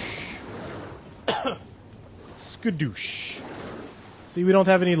 Skadoosh. See, we don't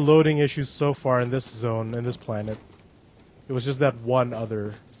have any loading issues so far in this zone, in this planet. It was just that one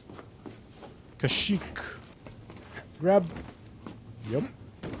other. Kashyyyk. Grab. Yep.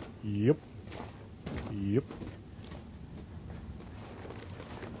 Yep. Yep.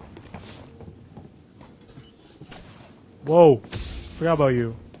 Whoa. Forgot about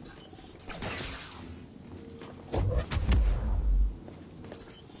you.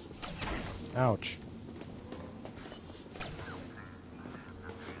 Ouch.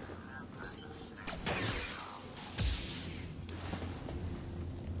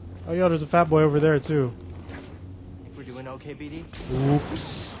 Oh, yo, there's a fat boy over there, too. We're doing okay, BD?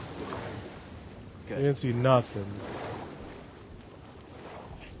 Oops. Good. I didn't see nothing.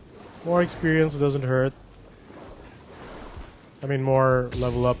 More experience doesn't hurt. I mean, more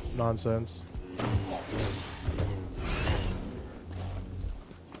level up nonsense.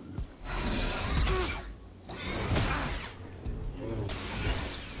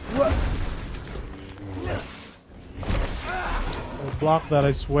 What? I blocked that,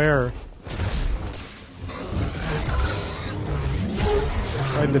 I swear.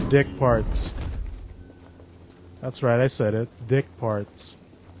 And the dick parts. That's right, I said it. Dick parts.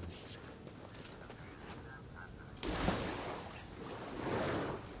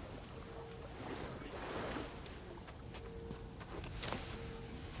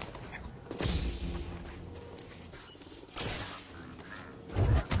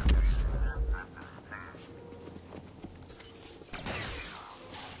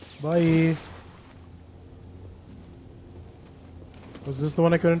 Bye. Was this the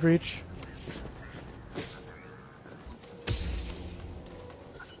one I couldn't reach?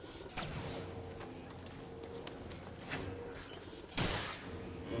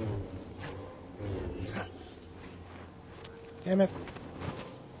 Damn it.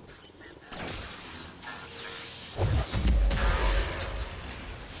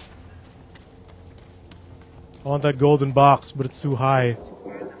 I want that golden box, but it's too high.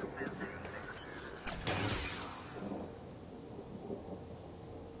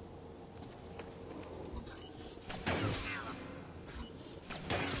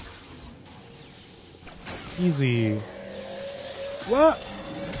 Easy. What?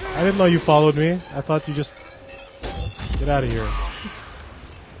 I didn't know you followed me. I thought you just... Get out of here.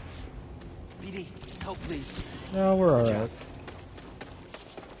 BD, help please. No, we're alright.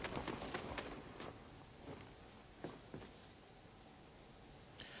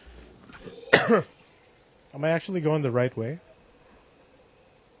 Am I actually going the right way?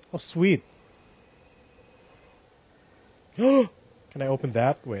 Oh, sweet. Can I open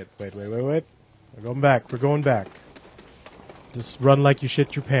that? Wait. We're going back. We're going back. Just run like you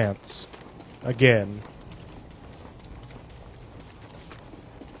shit your pants. Again.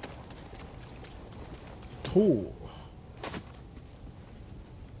 Tool.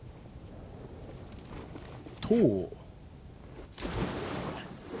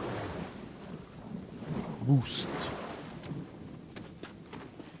 Boost.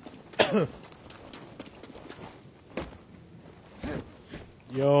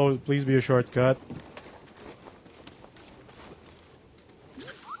 Yo, please be a shortcut.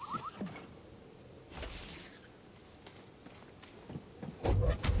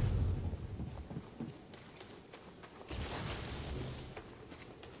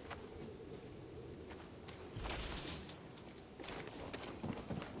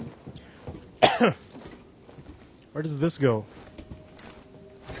 Where does this go?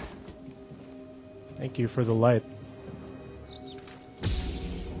 Thank you for the light.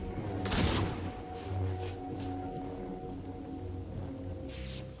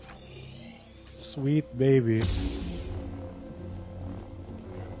 Sweet baby.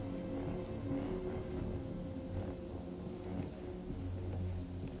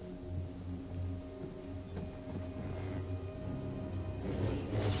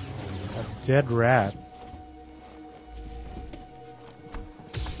 A dead rat.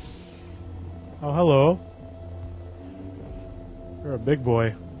 Oh, hello. You're a big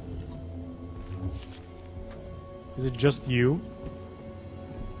boy. Is it just you?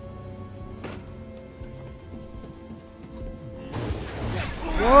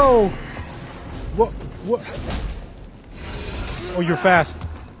 Whoa! What? Oh, you're fast.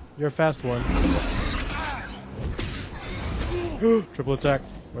 You're a fast one. Triple attack.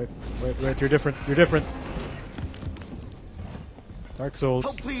 Wait. You're different. You're different. Dark Souls.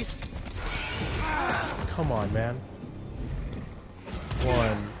 Help, please. Come on, man.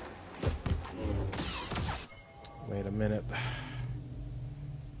 One. Wait a minute.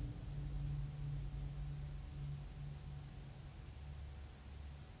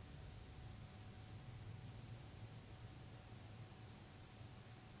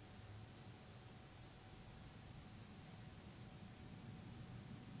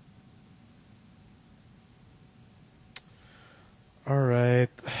 All right.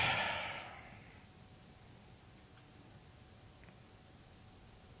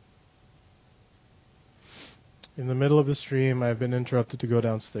 In the middle of the stream, I've been interrupted to go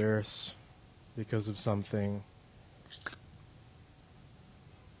downstairs because of something.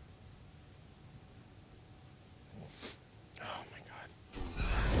 Oh my god.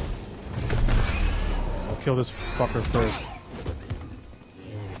 I'll kill this fucker first.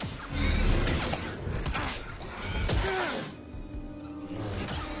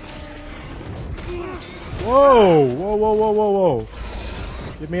 Whoa! Whoa!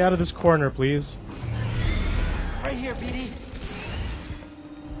 Get me out of this corner, please. Right here, BD.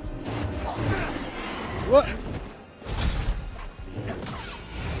 What?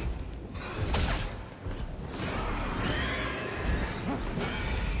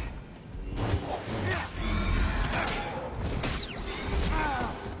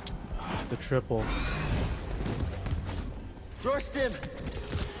 The triple. Dorstim.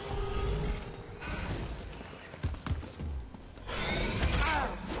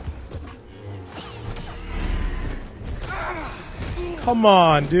 Come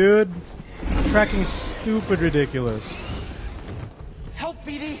on, dude. Tracking's stupid ridiculous. Help,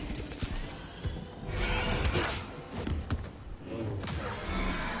 BD.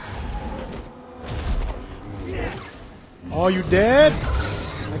 Oh, you dead?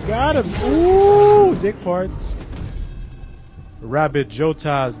 I got him. Ooh, dick parts. Rabbit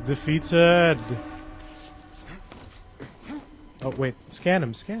Jotas defeated. Oh, wait. Scan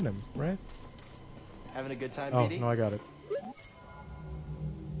him, right? Having a good time, Oh, BD? no, I got it.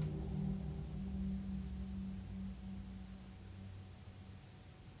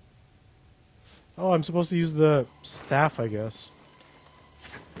 Oh, I'm supposed to use the staff, I guess.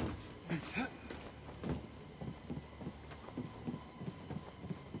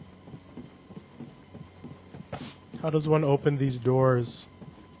 How does one open these doors?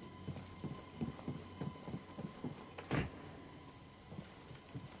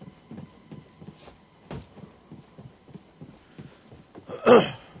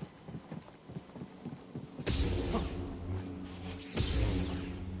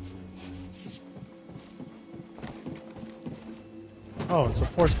 Oh, it's a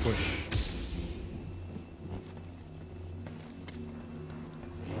force push.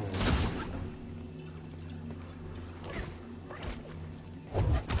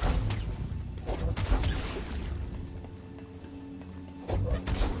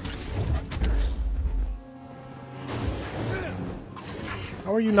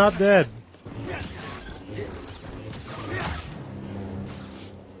 How are you not dead?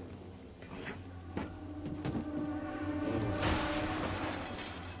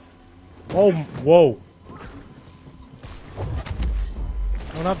 Oh, whoa.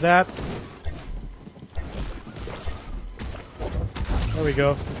 No, not that. There we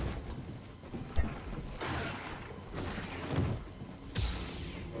go.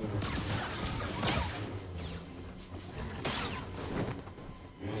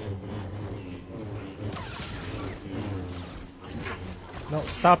 No,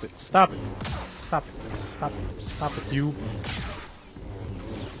 stop it. Stop it. Stop it. Stop it. Stop it, you.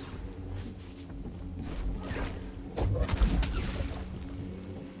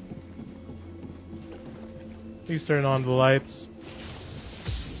 Please turn on the lights.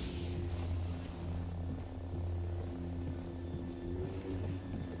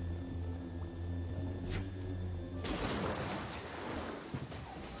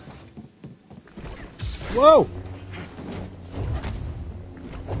 Whoa!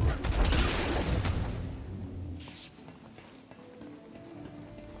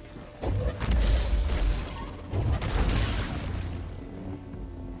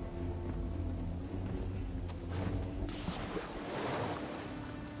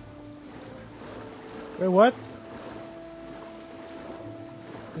 Wait, what?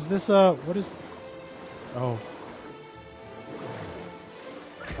 Is this, what is... Oh.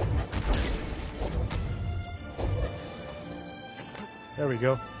 There we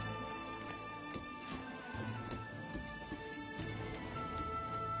go.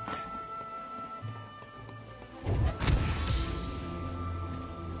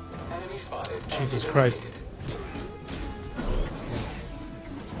 Enemy spotted. Jesus Christ.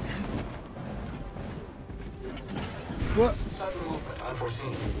 What? Sudden movement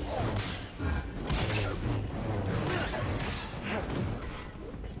unforeseen.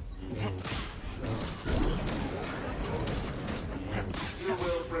 You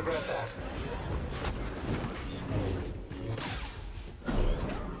will regret that.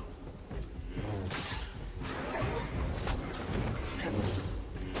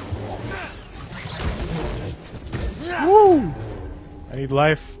 Woo! I need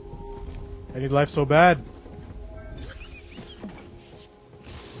life. I need life so bad.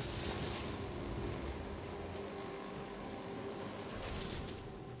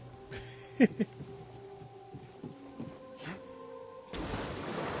 I'm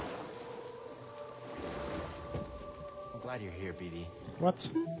glad you're here, BD. What?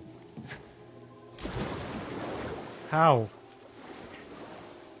 How?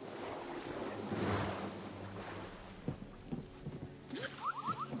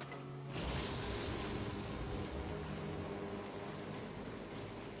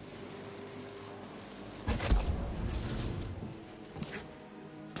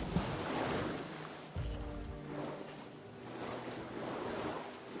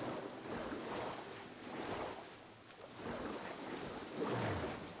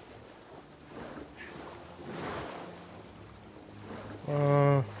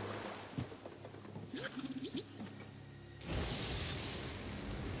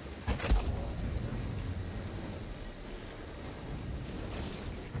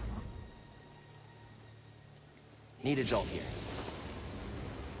 Need a jolt here.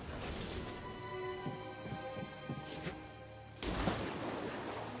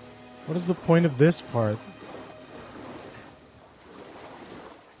 What is the point of this part?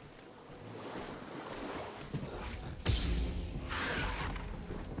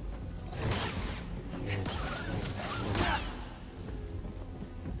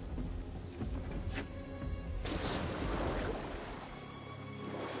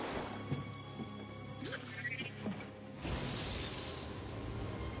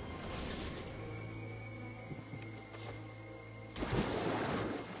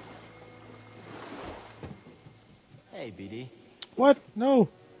 Hey, BD. What? No!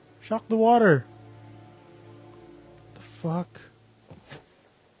 Shock the water! The fuck?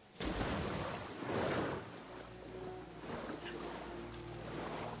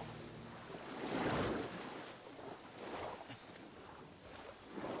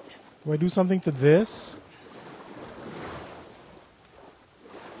 Do I do something to this?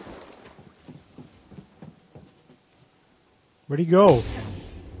 Where'd he go?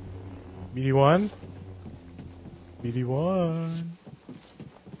 BD1? BD1.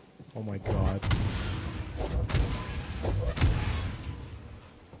 Oh my god.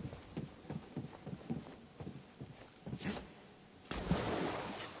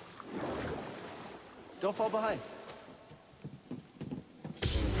 Don't fall behind.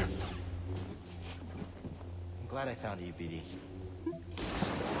 I'm glad I found you, BD.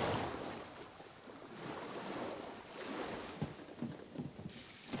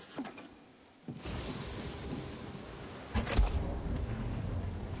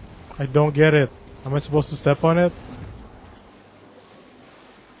 I don't get it. Am I supposed to step on it?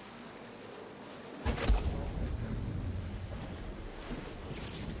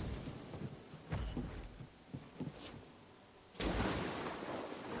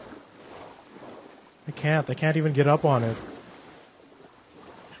 I can't. I can't even get up on it.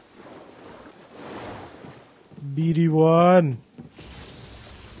 BD1.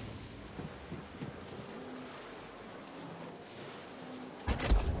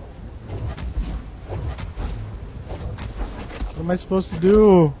 What am I supposed to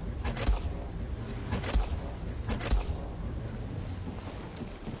do?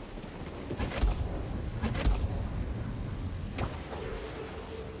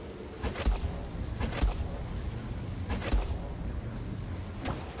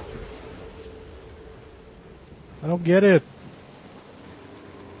 I don't get it.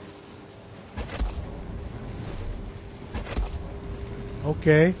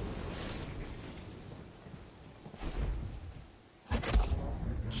 Okay.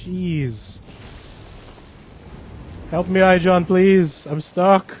 Jeez. Help me, Ijon, please. I'm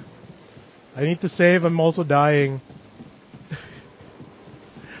stuck. I need to save. I'm also dying.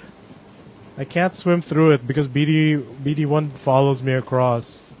 I can't swim through it because BD1 follows me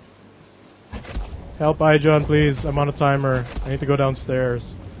across. Help, Ijon, please. I'm on a timer. I need to go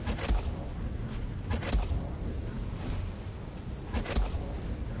downstairs.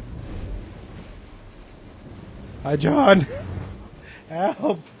 Ijon!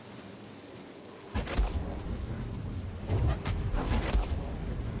 Help!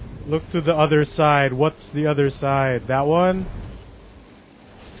 Look to the other side. What's the other side? That one?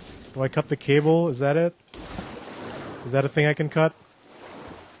 Do I cut the cable? Is that it? Is that a thing I can cut?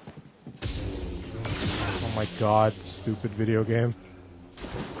 Oh my god, stupid video game.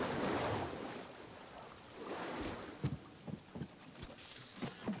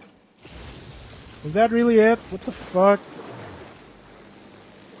 Was that really it? What the fuck?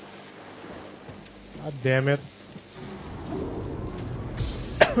 God damn it.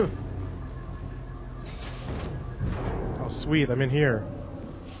 Oh sweet, I'm in here.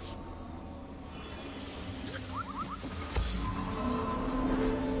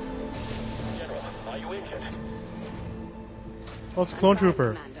 General, are you injured? Oh, it's a clone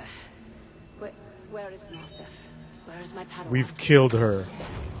trooper. Where is Nosef? Where is my Padawan? We've killed her.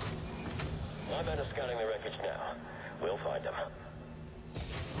 My men are scouting the wreckage now. We'll find them.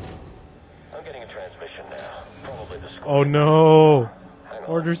 I'm getting a transmission now. Probably the school. Oh no!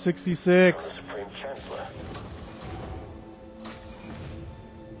 Order 66. Supreme Chancellor.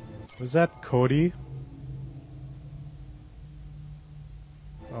 Was that Cody?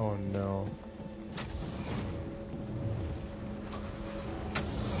 Oh no.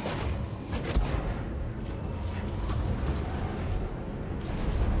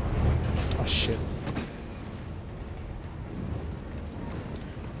 Oh shit.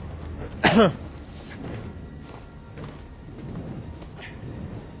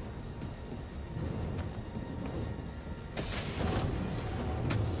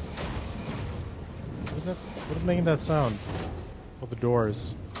 What is making that sound? Oh, the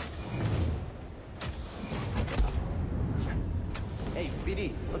doors. Hey,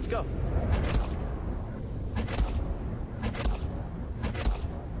 BD, let's go.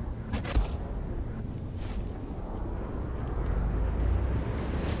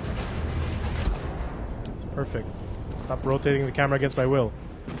 Perfect. Stop rotating the camera against my will.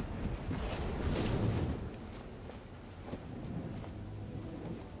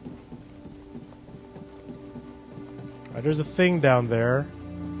 Right, there's a thing down there.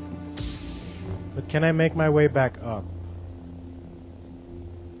 But can I make my way back up?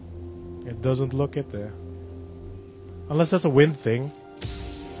 It doesn't look it there. Unless that's a wind thing.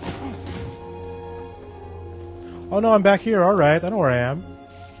 Oh no, I'm back here. Alright, I know where I am.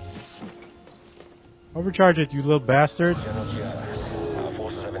 Overcharge it, you little bastard. General Jedi, our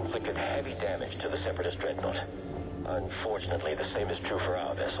forces have inflicted heavy damage to the Separatist dreadnought. Unfortunately, the same is true for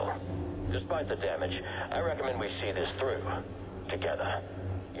our vessel. Despite the damage, I recommend we see this through. Together.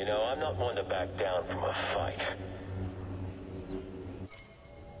 You know, I'm not one to back down from a fight.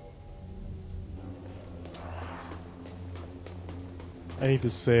 I need to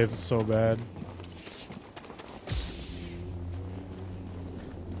save so bad.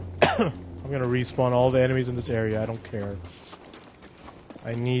 I'm gonna respawn all the enemies in this area, I don't care.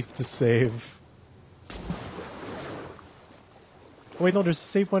 I need to save. Oh, wait, no, there's a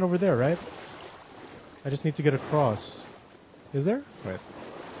save point over there, right? I just need to get across. Is there? Right.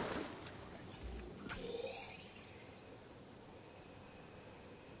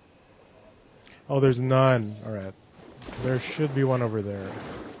 Oh, there's none. Alright. There should be one over there.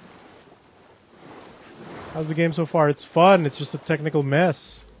 How's the game so far? It's fun, it's just a technical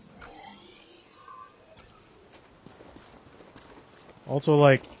mess. Also,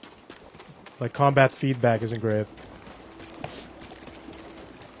 like combat feedback isn't great.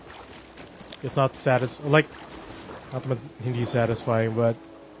 It's not not Hindi satisfying, but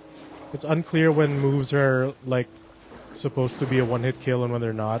it's unclear when moves are like supposed to be a one-hit kill and when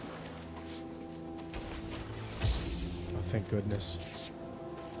they're not. Oh, thank goodness.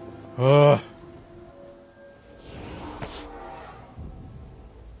 Ugh.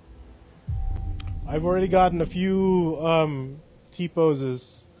 I've already gotten a few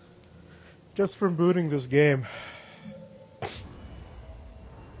T-poses just from booting this game.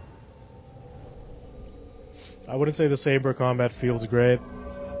 I wouldn't say the saber combat feels great.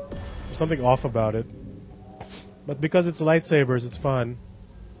 There's something off about it. But because it's lightsabers, it's fun.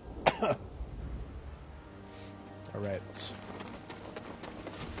 Alright.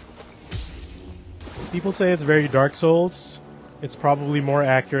 People say it's very Dark Souls. It's probably more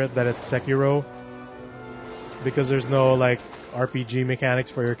accurate that it's Sekiro. Because there's no, like, RPG mechanics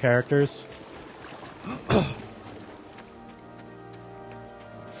for your characters.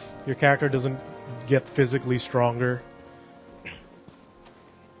 Your character doesn't get physically stronger.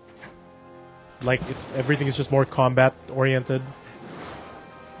 Like, everything is just more combat oriented.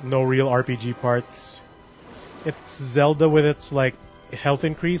 No real RPG parts. It's Zelda with its, like, health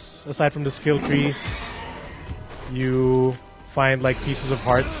increase. Aside from the skill tree, you find, like, pieces of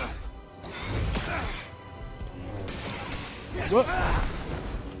heart. Whoa.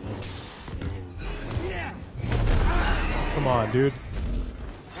 Come on, dude.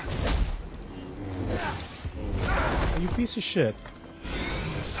 You piece of shit.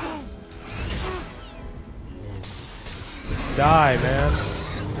 Die, man.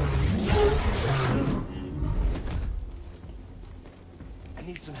 I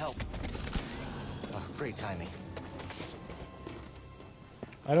need some help. Oh, great timing.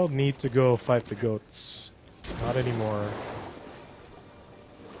 I don't need to go fight the goats. Not anymore.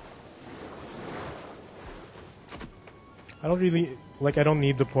 I don't really... Like, I don't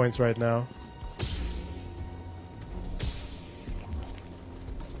need the points right now.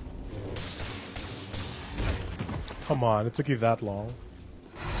 Come on, it took you that long.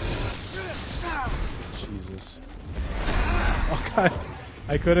 Jesus. Oh god,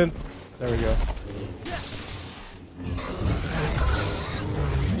 I couldn't... There we go.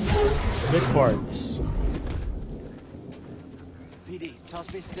 Big parts. PD,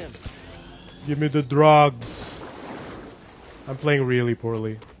 toss me stim. Give me the drugs. I'm playing really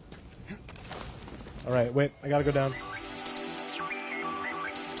poorly. Alright, wait, I gotta go down.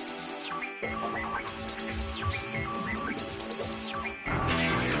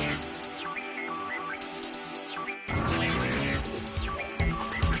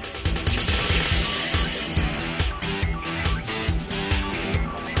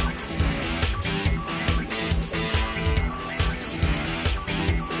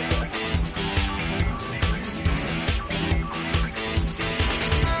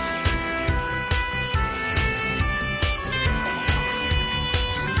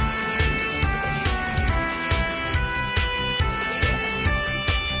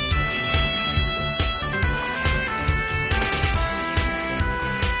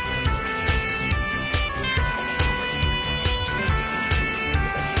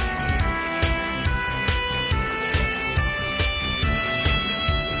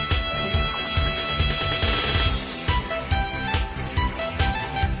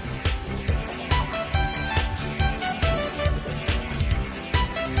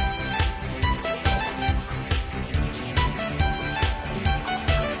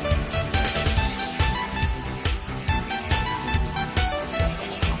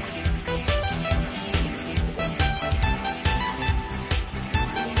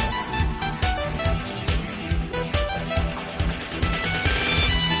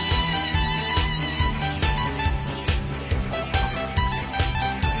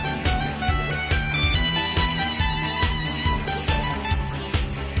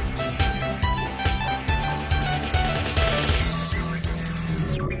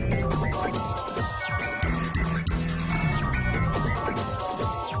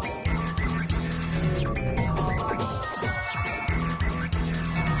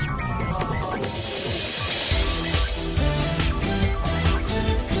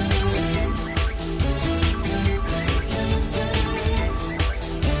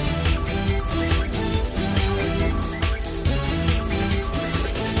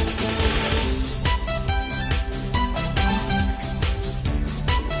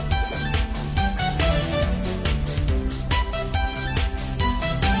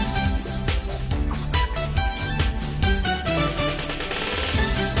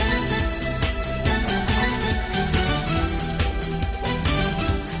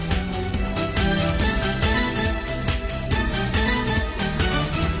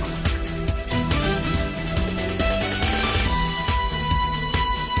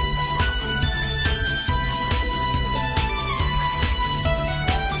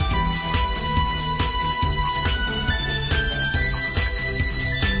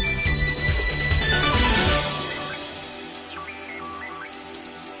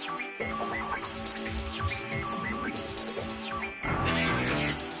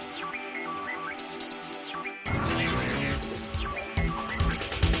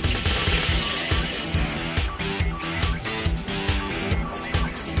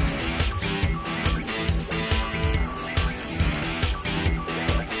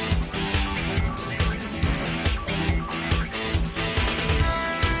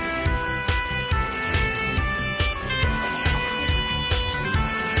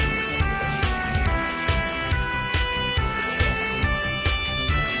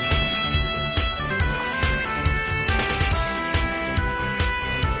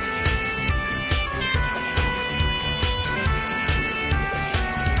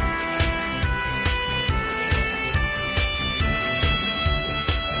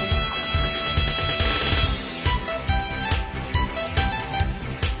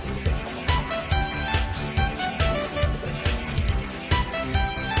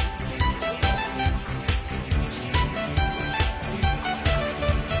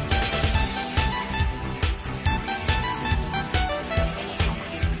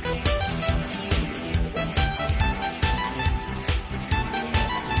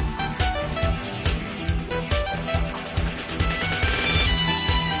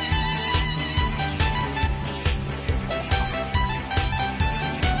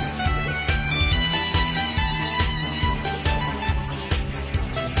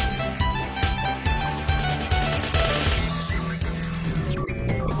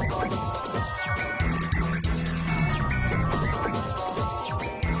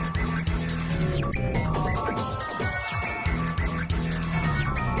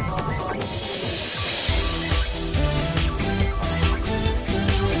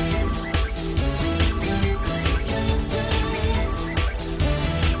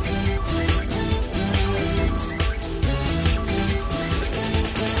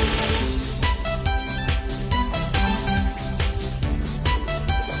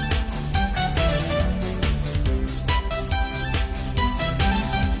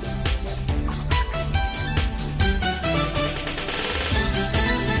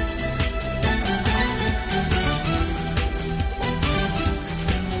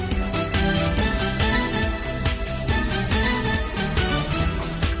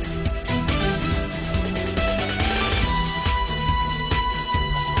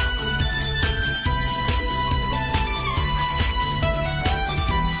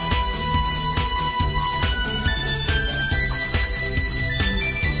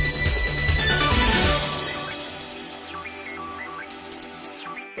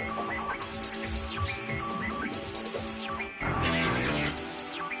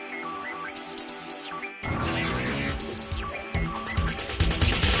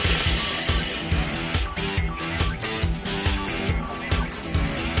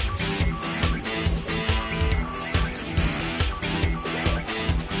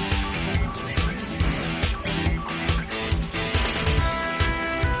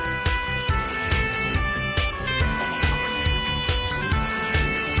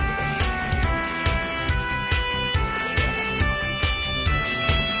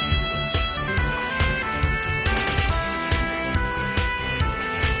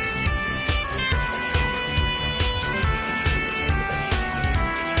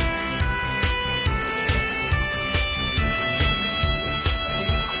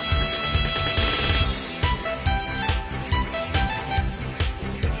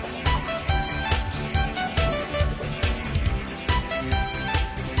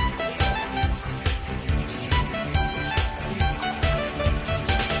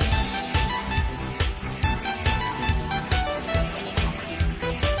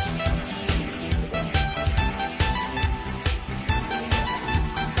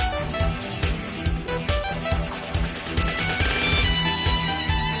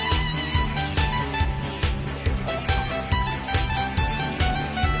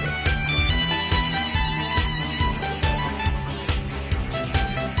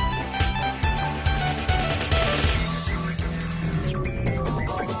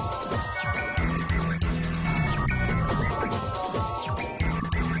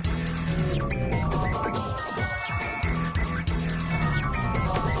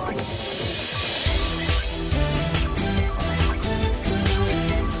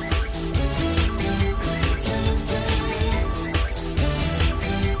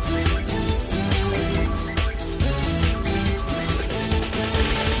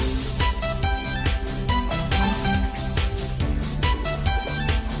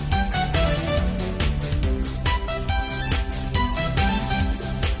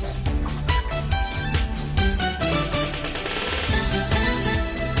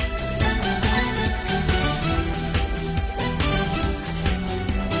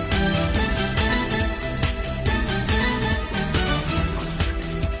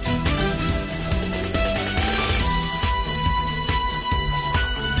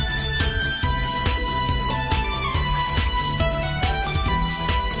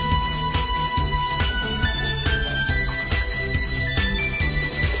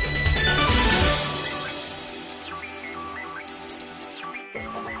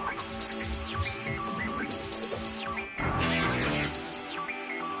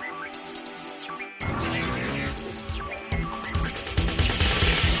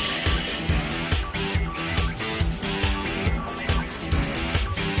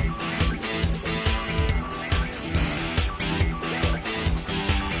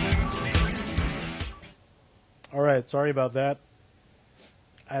 Alright, sorry about that.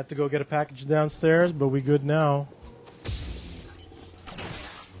 I had to go get a package downstairs, but we good now.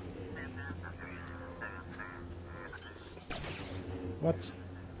 What?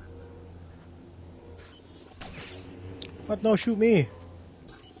 What? No, shoot me.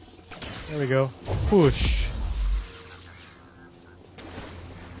 There we go. Push.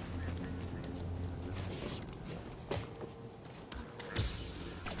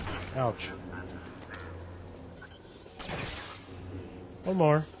 Ouch. One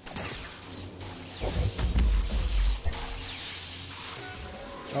more.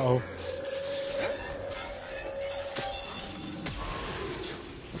 Uh-oh.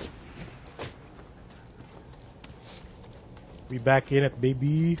 We back in it,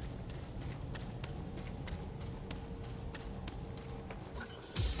 baby.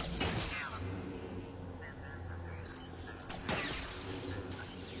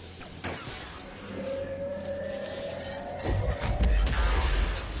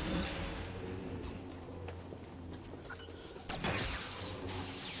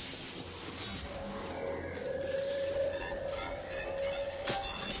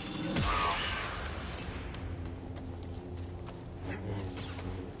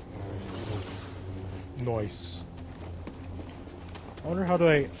 Nice. I wonder how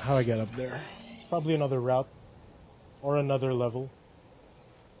I get up there. It's probably another route or another level,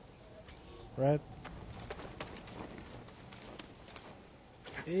 right?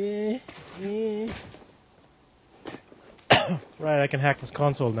 Right, I can hack this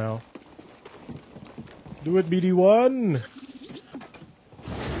console now. Do it, BD1.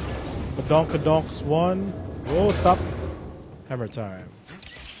 Badonkadonks 1. Oh, stop. Hammer time.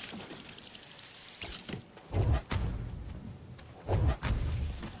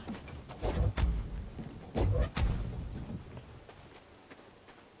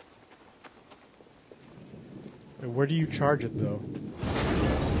 Where do you charge it, though?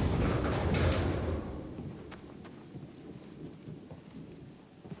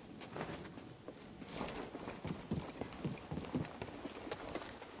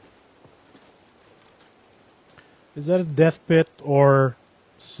 Is that a death pit or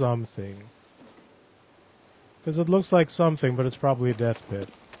something? Because it looks like something, but it's probably a death pit.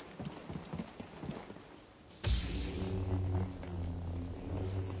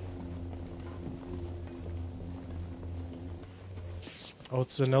 Oh,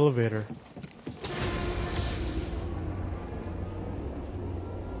 it's an elevator.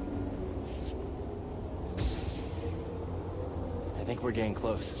 I think we're getting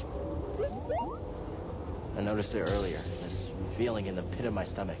close. I noticed it earlier, this feeling in the pit of my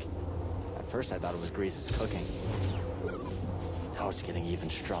stomach. At first I thought it was Grease's cooking. Now it's getting even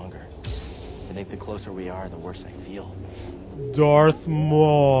stronger. I think the closer we are, the worse I feel. Darth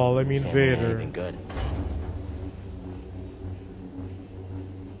Maul, I mean Can't be Vader. anything good.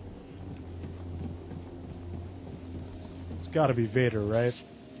 It's gotta be Vader, right?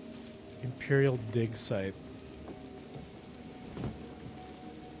 Imperial dig site.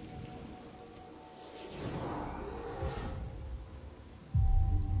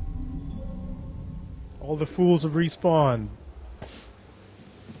 All the fools have respawned.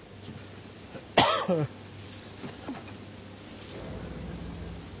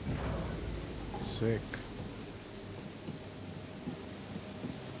 Sick.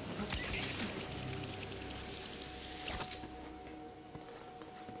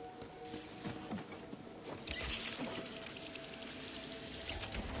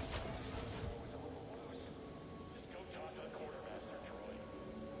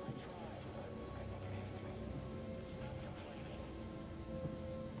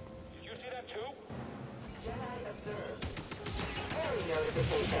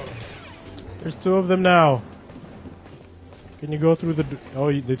 There's two of them now. Can you go through the...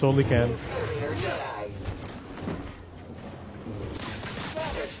 Oh, they totally can.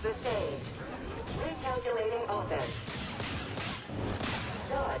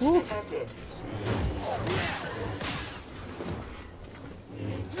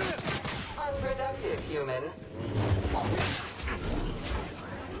 Unproductive, human.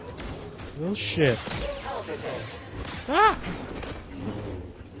 Little shit. Ah!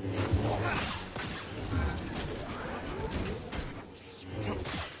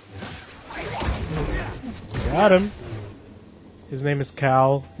 Got him. His name is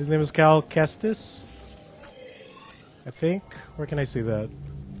Cal. His name is Cal Kestis. I think. Where can I see that?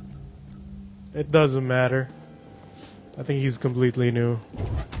 It doesn't matter. I think he's completely new.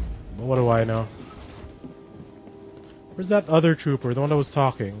 But what do I know? Where's that other trooper? The one that was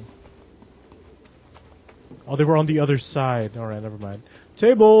talking. Oh, they were on the other side. Alright, never mind.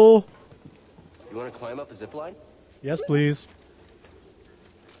 Table! You want to climb up a zip line? Yes, please.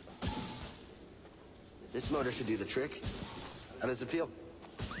 This motor should do the trick. How does it feel?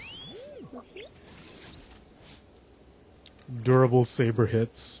 Durable saber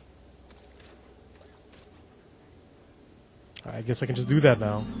hits. I guess I can just do that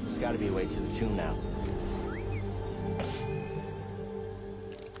now. There's got to be a way to the tomb now.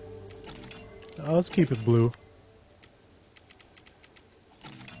 Let's keep it blue.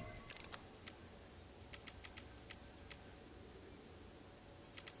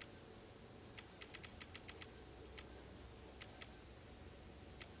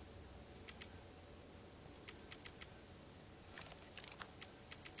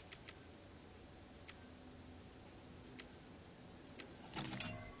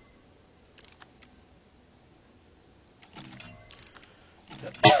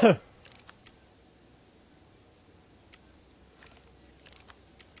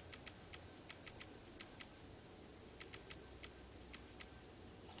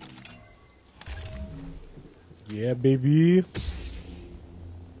 Yeah, baby.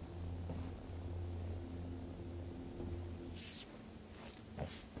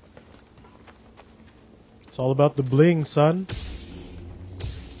 It's all about the bling, son.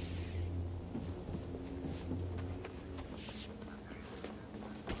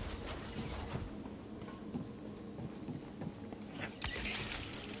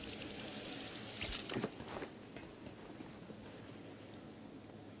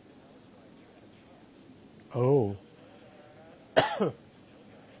 Oh.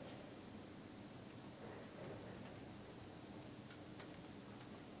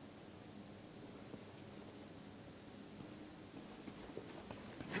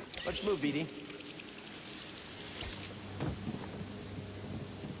 Let's move, BD.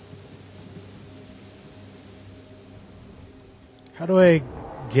 How do I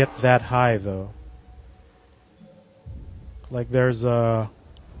get that high, though? Like, there's a...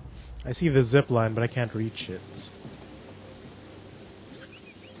 I see the zip line, but I can't reach it.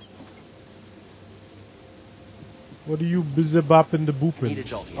 What are you busy bopping the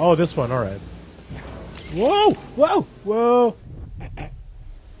booping? Oh, this one, alright. Whoa! Whoa! Whoa!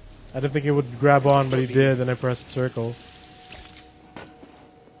 I didn't think it would grab on, but he did, and I pressed circle.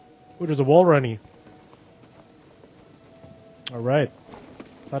 Ooh, there's a wall runny. Alright.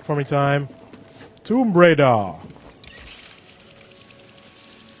 Platforming time. Tomb Raider!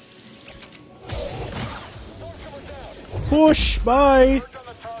 Push! Bye!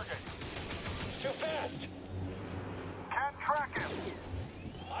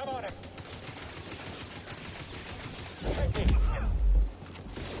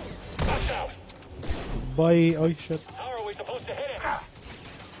 Bye. Oh shit. How are we supposed to hit him?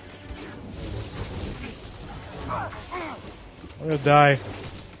 I'm gonna die.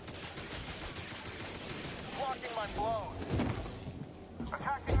 Blocking my blows.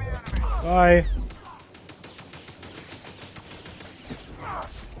 Attacking the enemy. Bye.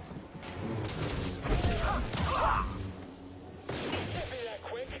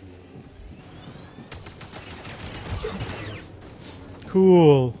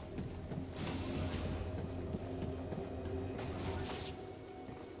 Cool.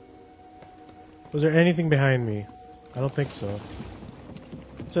 Was there anything behind me? I don't think so.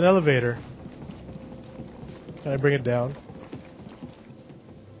 It's an elevator. Can I bring it down?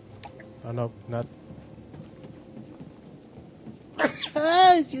 Oh no, not.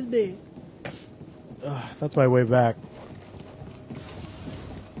 Excuse me. That's my way back.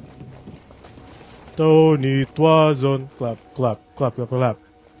 Tony Toison. Clap, clap, clap, clap, clap.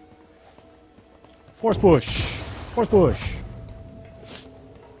 Force push. Force push.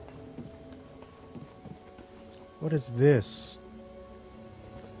 What is this?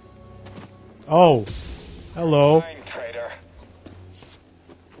 Oh. Hello. Fine, traitor.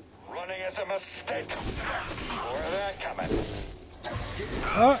 Running is a mistake. Where that coming?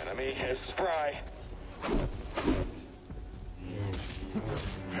 Enemy is spry.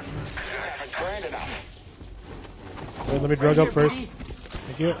 Haven't trained enough. Wait, let me drug up first.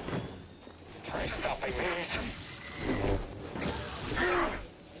 Thank you. Try stopping these.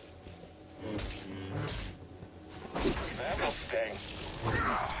 That will sting.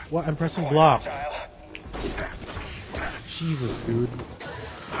 What? I'm pressing block. Jesus, dude.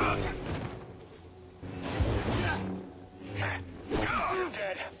 You're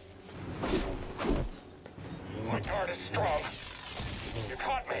dead. My guard is strong. You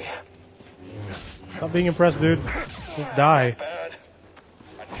caught me. Stop being impressed, dude. Just die. Bad.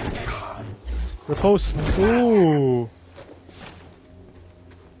 Repose. Ooh.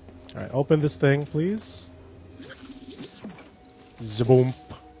 Alright, open this thing, please. Zaboom.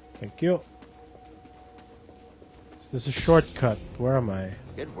 Thank you. this a shortcut? Where am I?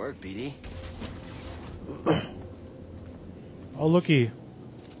 Good work, BD. Oh, looky.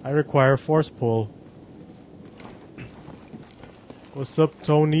 I require force pull. What's up,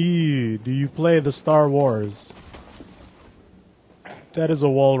 Tony? Do you play the Star Wars? That is a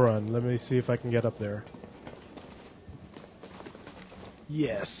wall run. Let me see if I can get up there.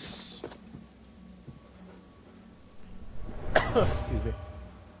 Yes. Excuse me.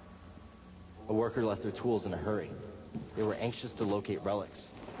 A worker left their tools in a hurry. They were anxious to locate relics,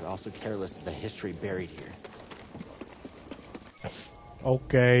 but also careless of the history buried here.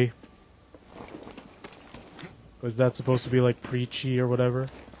 Okay. Was that supposed to be like preachy or whatever?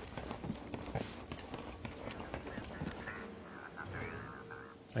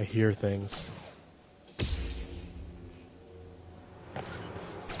 I hear things.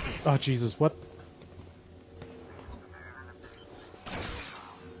 Oh, Jesus, what?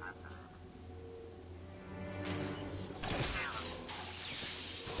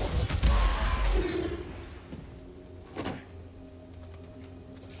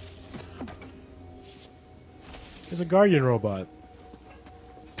 There's a guardian robot.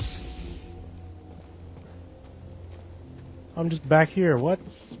 I'm just back here, what?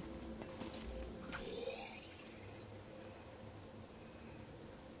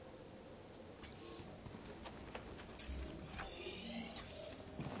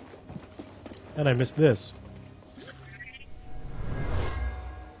 And I missed this.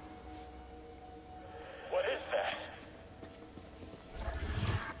 What is that?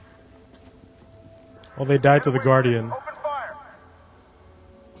 Oh, they died to the Guardian. Open fire!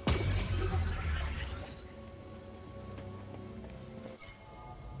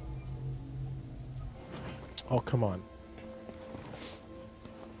 Oh, come on.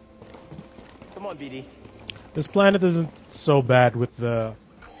 Come on, BD. This planet isn't so bad with the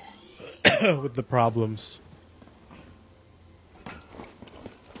with the problems.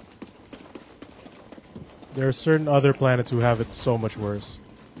 There are certain other planets who have it so much worse.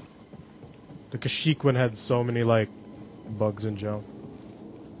 The Kashyyyk one had so many, like, bugs and junk.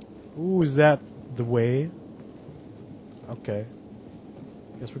 Ooh, is that the way? Okay.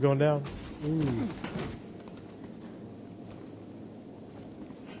 Guess we're going down. Ooh.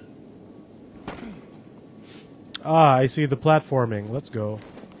 Ah, I see the platforming. Let's go.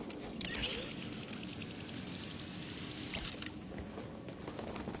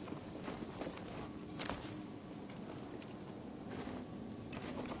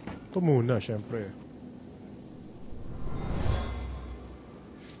 Ito muna, syempre.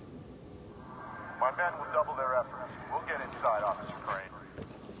 My men will double their efforts. We'll get inside, Officer Crane.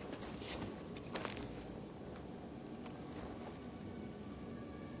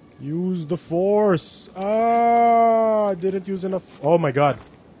 Use the force. Ah, I didn't use enough. Oh my god.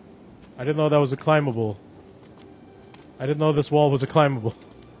 I didn't know that was a climbable. I didn't know this wall was a climbable.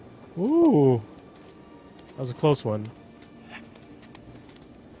 Ooh. That was a close one.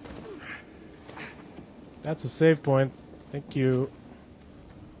 That's a save point. Thank you.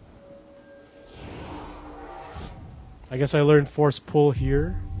 I guess I learned force pull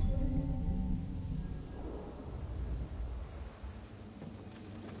here.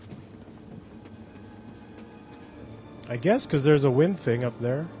 I guess, because there's a wind thing up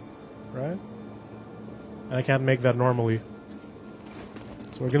there, right? And I can't make that normally.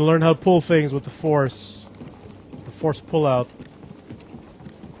 So we're going to learn how to pull things with the force. The force pull out.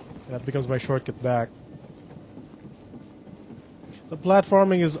 That becomes my shortcut back. The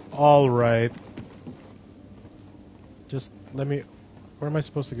platforming is alright. Just let me... Where am I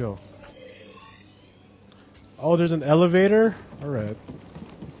supposed to go? Oh, there's an elevator? Alright.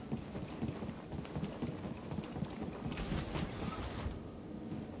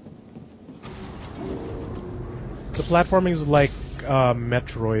 The platforming is like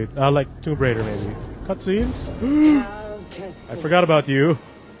Metroid, like Tomb Raider maybe. Cutscenes? I forgot about you.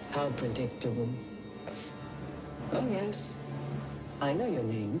 How predictable. Oh yes, I know your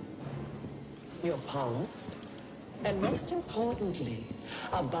name, your past, and most importantly,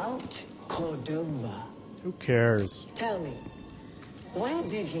 about Cordova. Who cares? Tell me, where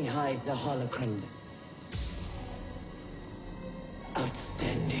did he hide the holocron?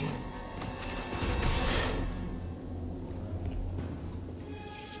 Outstanding.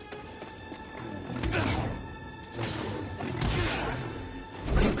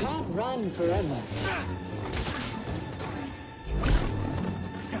 You can't run forever.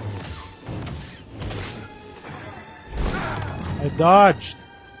 I dodged.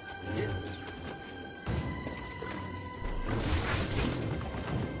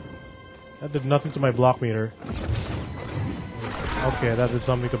 That did nothing to my block meter. Okay, that did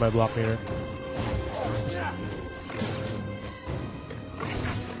something to my block meter.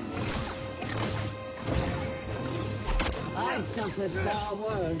 I suffered far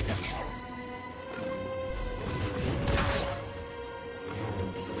worse.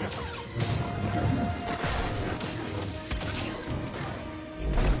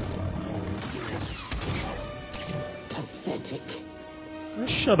 Pathetic.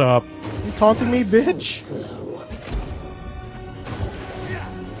 Shut up. You taunting me, bitch?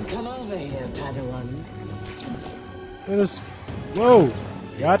 Come over here, Padawan. It is. Whoa!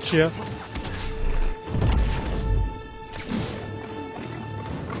 Gotcha.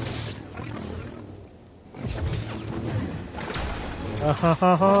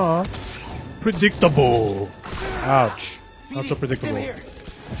 Ha. Predictable. Ouch. Not so predictable.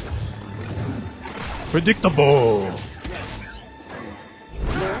 Predictable.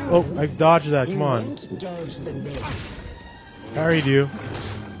 Oh, I dodged that. Come on. Parried you.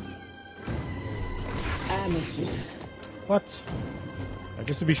 What?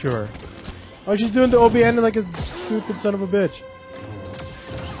 Just to be sure. Oh, she's doing the OBN like a stupid son of a bitch.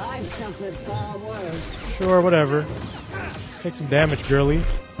 I've suffered far worse. Sure, whatever. Take some damage, girly.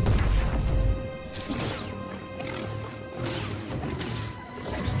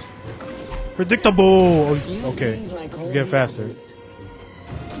 Predictable! Oh, okay. He's getting faster.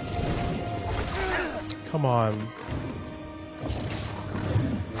 Come on.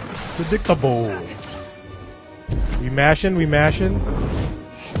 Predictable. We mashing? We mashing?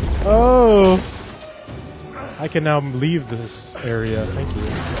 Oh! I can now leave this area. Thank you.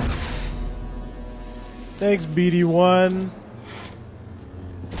 Thanks, BD1.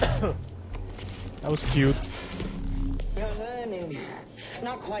 That was cute. You're learning.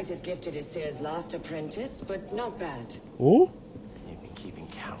 Not quite as gifted as Seer's last apprentice, but not bad. Oh? You've been keeping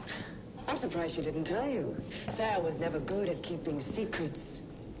count. I'm surprised she didn't tell you. Seer was never good at keeping secrets.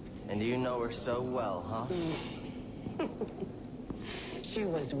 And you know her so well, huh? She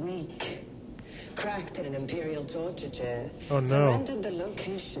was weak. Cracked in an Imperial torture chair. Oh no. Surrendered the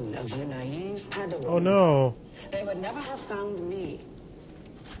location of her naive Padawan. Oh no. They would never have found me.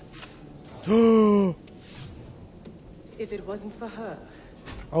 If it wasn't for her.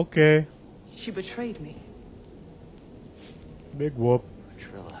 Okay. She betrayed me. Big whoop.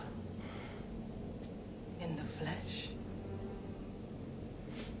 Trilla. In the flesh.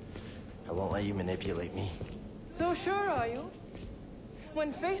 I won't let you manipulate me. So sure are you?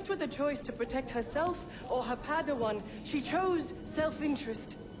 When faced with the choice to protect herself or her Padawan, she chose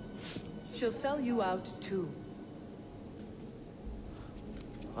self-interest. She'll sell you out too.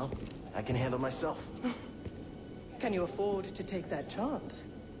 Well, I can handle myself. Can you afford to take that chance?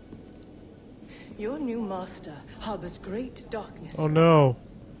 Your new master harbors great darkness. Oh no.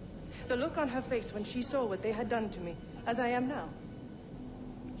 The look on her face when she saw what they had done to me, as I am now.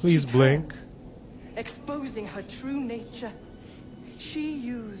 Please blink. Exposing her true nature. She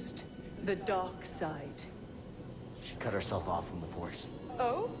used the dark side. She cut herself off from the Force.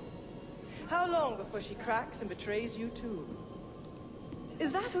 Oh? How long before she cracks and betrays you too?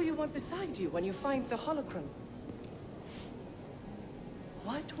 Is that who you want beside you when you find the holocron?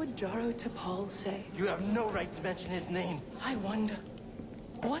 What would Jaro Tapal say? You have no right to mention his name. I wonder,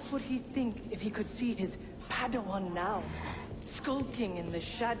 what would he think if he could see his Padawan now, skulking in the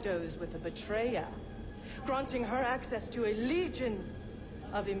shadows with a betrayer, granting her access to a legion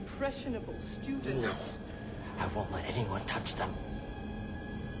of impressionable students? I won't let anyone touch them.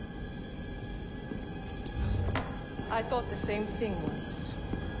 I thought the same thing once.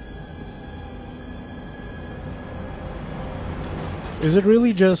 Is it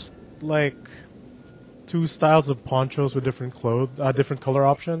really just like two styles of ponchos with different different color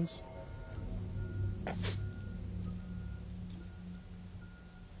options?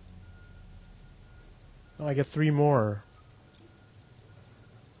 Oh, I get 3 more.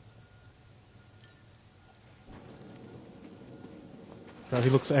 God, he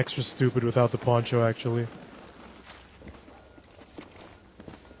looks extra stupid without the poncho, actually.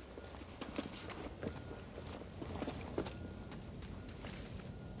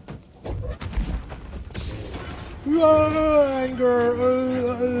 Anger.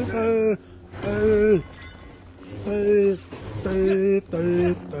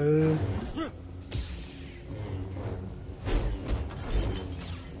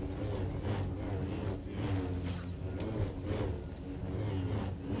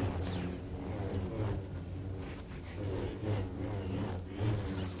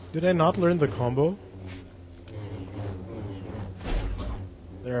 Did I not learn the combo?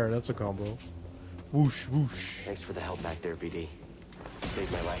 There, that's a combo. Whoosh, whoosh. Thanks for the help back there, BD. You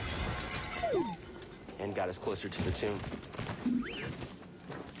saved my life. And got us closer to the tomb.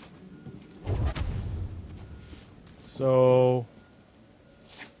 So...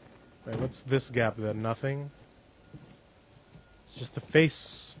 Wait, what's this gap then? Nothing? Just the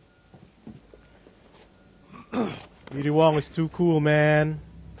face. BD Wong is too cool, man.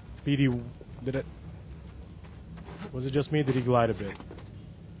 BD, did it? Was it just me? Did he glide a bit?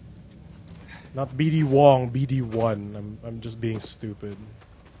 Not BD Wong, BD1. I'm just being stupid.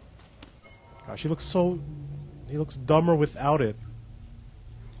 Gosh, he looks so... He looks dumber without it.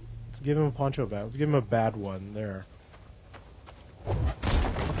 Let's give him a poncho back. Let's give him a bad one. There.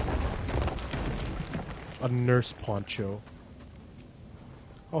 A nurse poncho.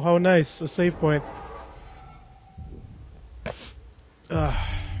 Oh, how nice. A save point.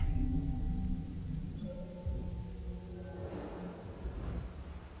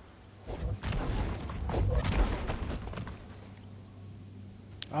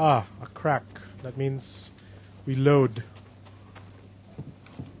 Ah, a crack. That means we load.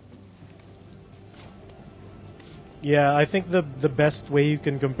 Yeah, I think the best way you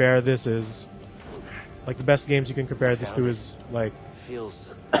can compare this is... Like, the best games you can compare this to is, like...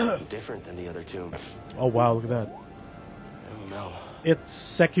 Feels different than the other tomb. Oh, wow, look at that. Oh, no. It's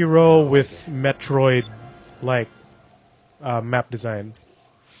Sekiro with Metroid, like, map design.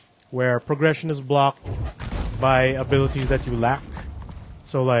 Where progression is blocked by abilities that you lack.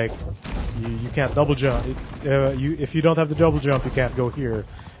 So, like, you can't double jump. If you don't have the double jump, you can't go here.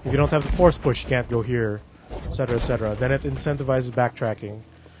 If you don't have the force push, you can't go here, etc., etc. Then it incentivizes backtracking,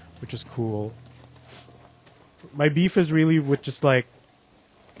 which is cool. My beef is really with just, like,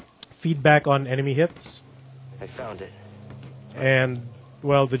 feedback on enemy hits. I found it. And,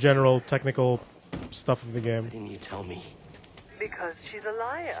 well, the general technical stuff of the game. Why didn't you tell me? Because she's a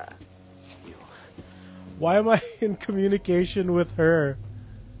liar. Why am I in communication with her?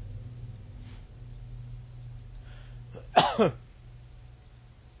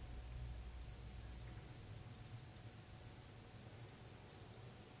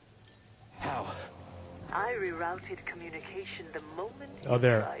 How? I rerouted communication the moment Oh, you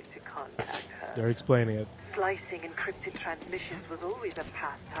there. tried to contact her. They're explaining it. Slicing encrypted transmissions was always a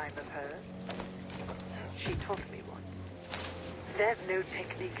pastime of hers. She taught me once. There's no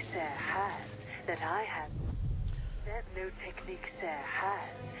technique Sarah has that I have. There's no technique Sarah has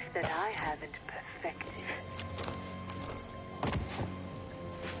that I haven't perfected.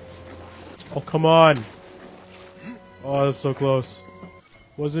 Oh, come on! Oh, that's so close.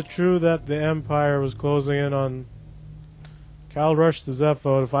 Was it true that the Empire was closing in on... Cal rushed to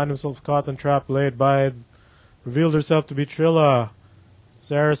Zepho to find himself caught and trapped laid by it. Revealed herself to be Trilla,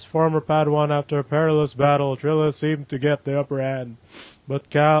 Sarah's former Padawan. After a perilous battle, Trilla seemed to get the upper hand. But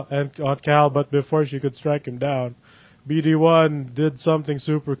but before she could strike him down, BD1 did something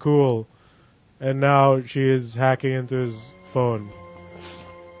super cool. And now she is hacking into his phone.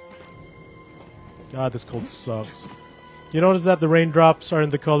 God, this code sucks. You notice that the raindrops are in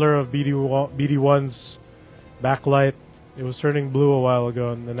the color of BD1's backlight? It was turning blue a while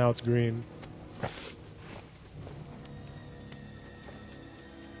ago, and now it's green.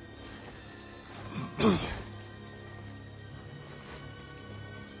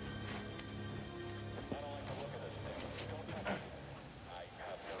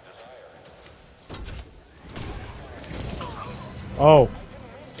 Oh.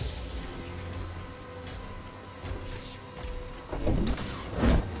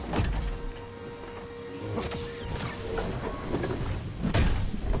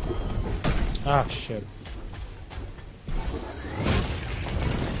 Ah, shit.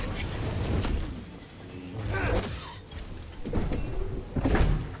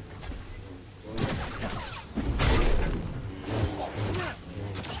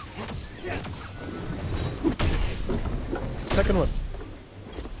 Second one.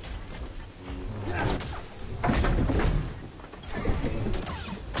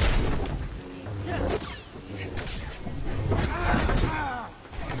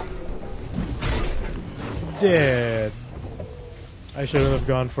 Dead. I shouldn't have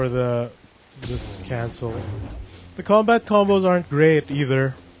gone for this cancel. The combat combos aren't great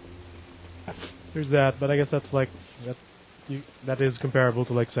either. There's that, but I guess that's like that is comparable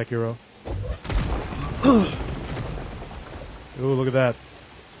to like Sekiro. Ooh, look at that.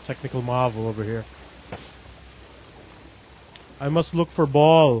 Technical marvel over here. I must look for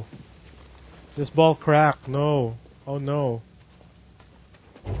ball. This ball cracked. No. Oh no.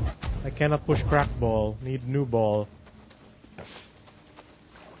 I cannot push crack ball. Need new ball.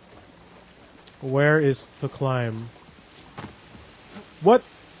 Where is to climb? What?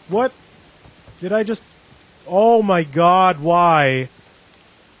 What? Did I just... Oh my god, why?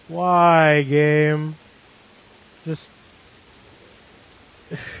 Why, game? Just...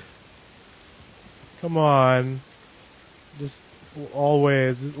 Come on. Just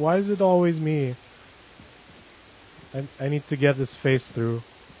always. Why is it always me? I need to get this face through.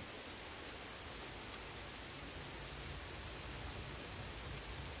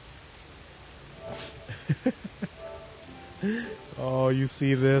 Oh, you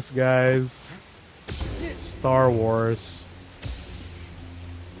see this, guys? Star Wars.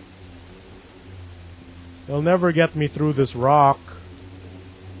 They'll never get me through this rock.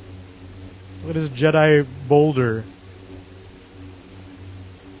 Look at this Jedi boulder.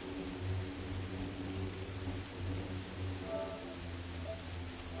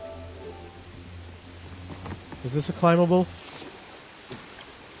 Is this a climbable?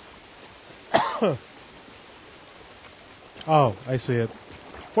 Oh, I see it.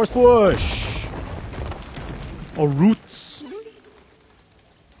 Force push! Oh, roots!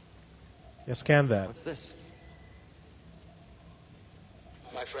 Yeah, scan that. What's this?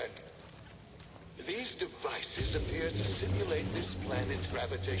 My friend, these devices appear to simulate this planet's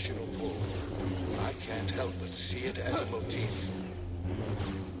gravitational pull. I can't help but see it as a motif.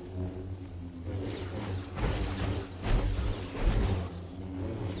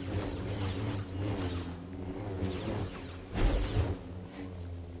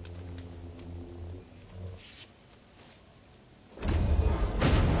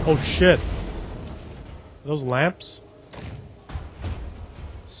 Oh shit. Those lamps?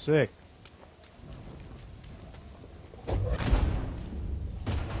 Sick.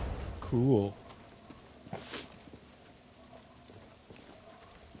 Cool.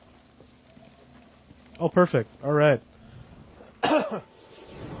 Oh, perfect. Alright. I'm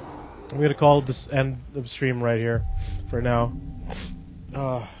gonna call this end of stream right here for now.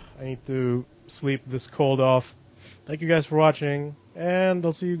 I need to sleep this cold off. Thank you guys for watching, and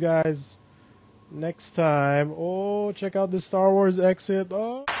I'll see you guys next time. Oh, check out the Star Wars exit.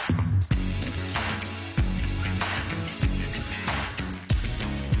 Oh.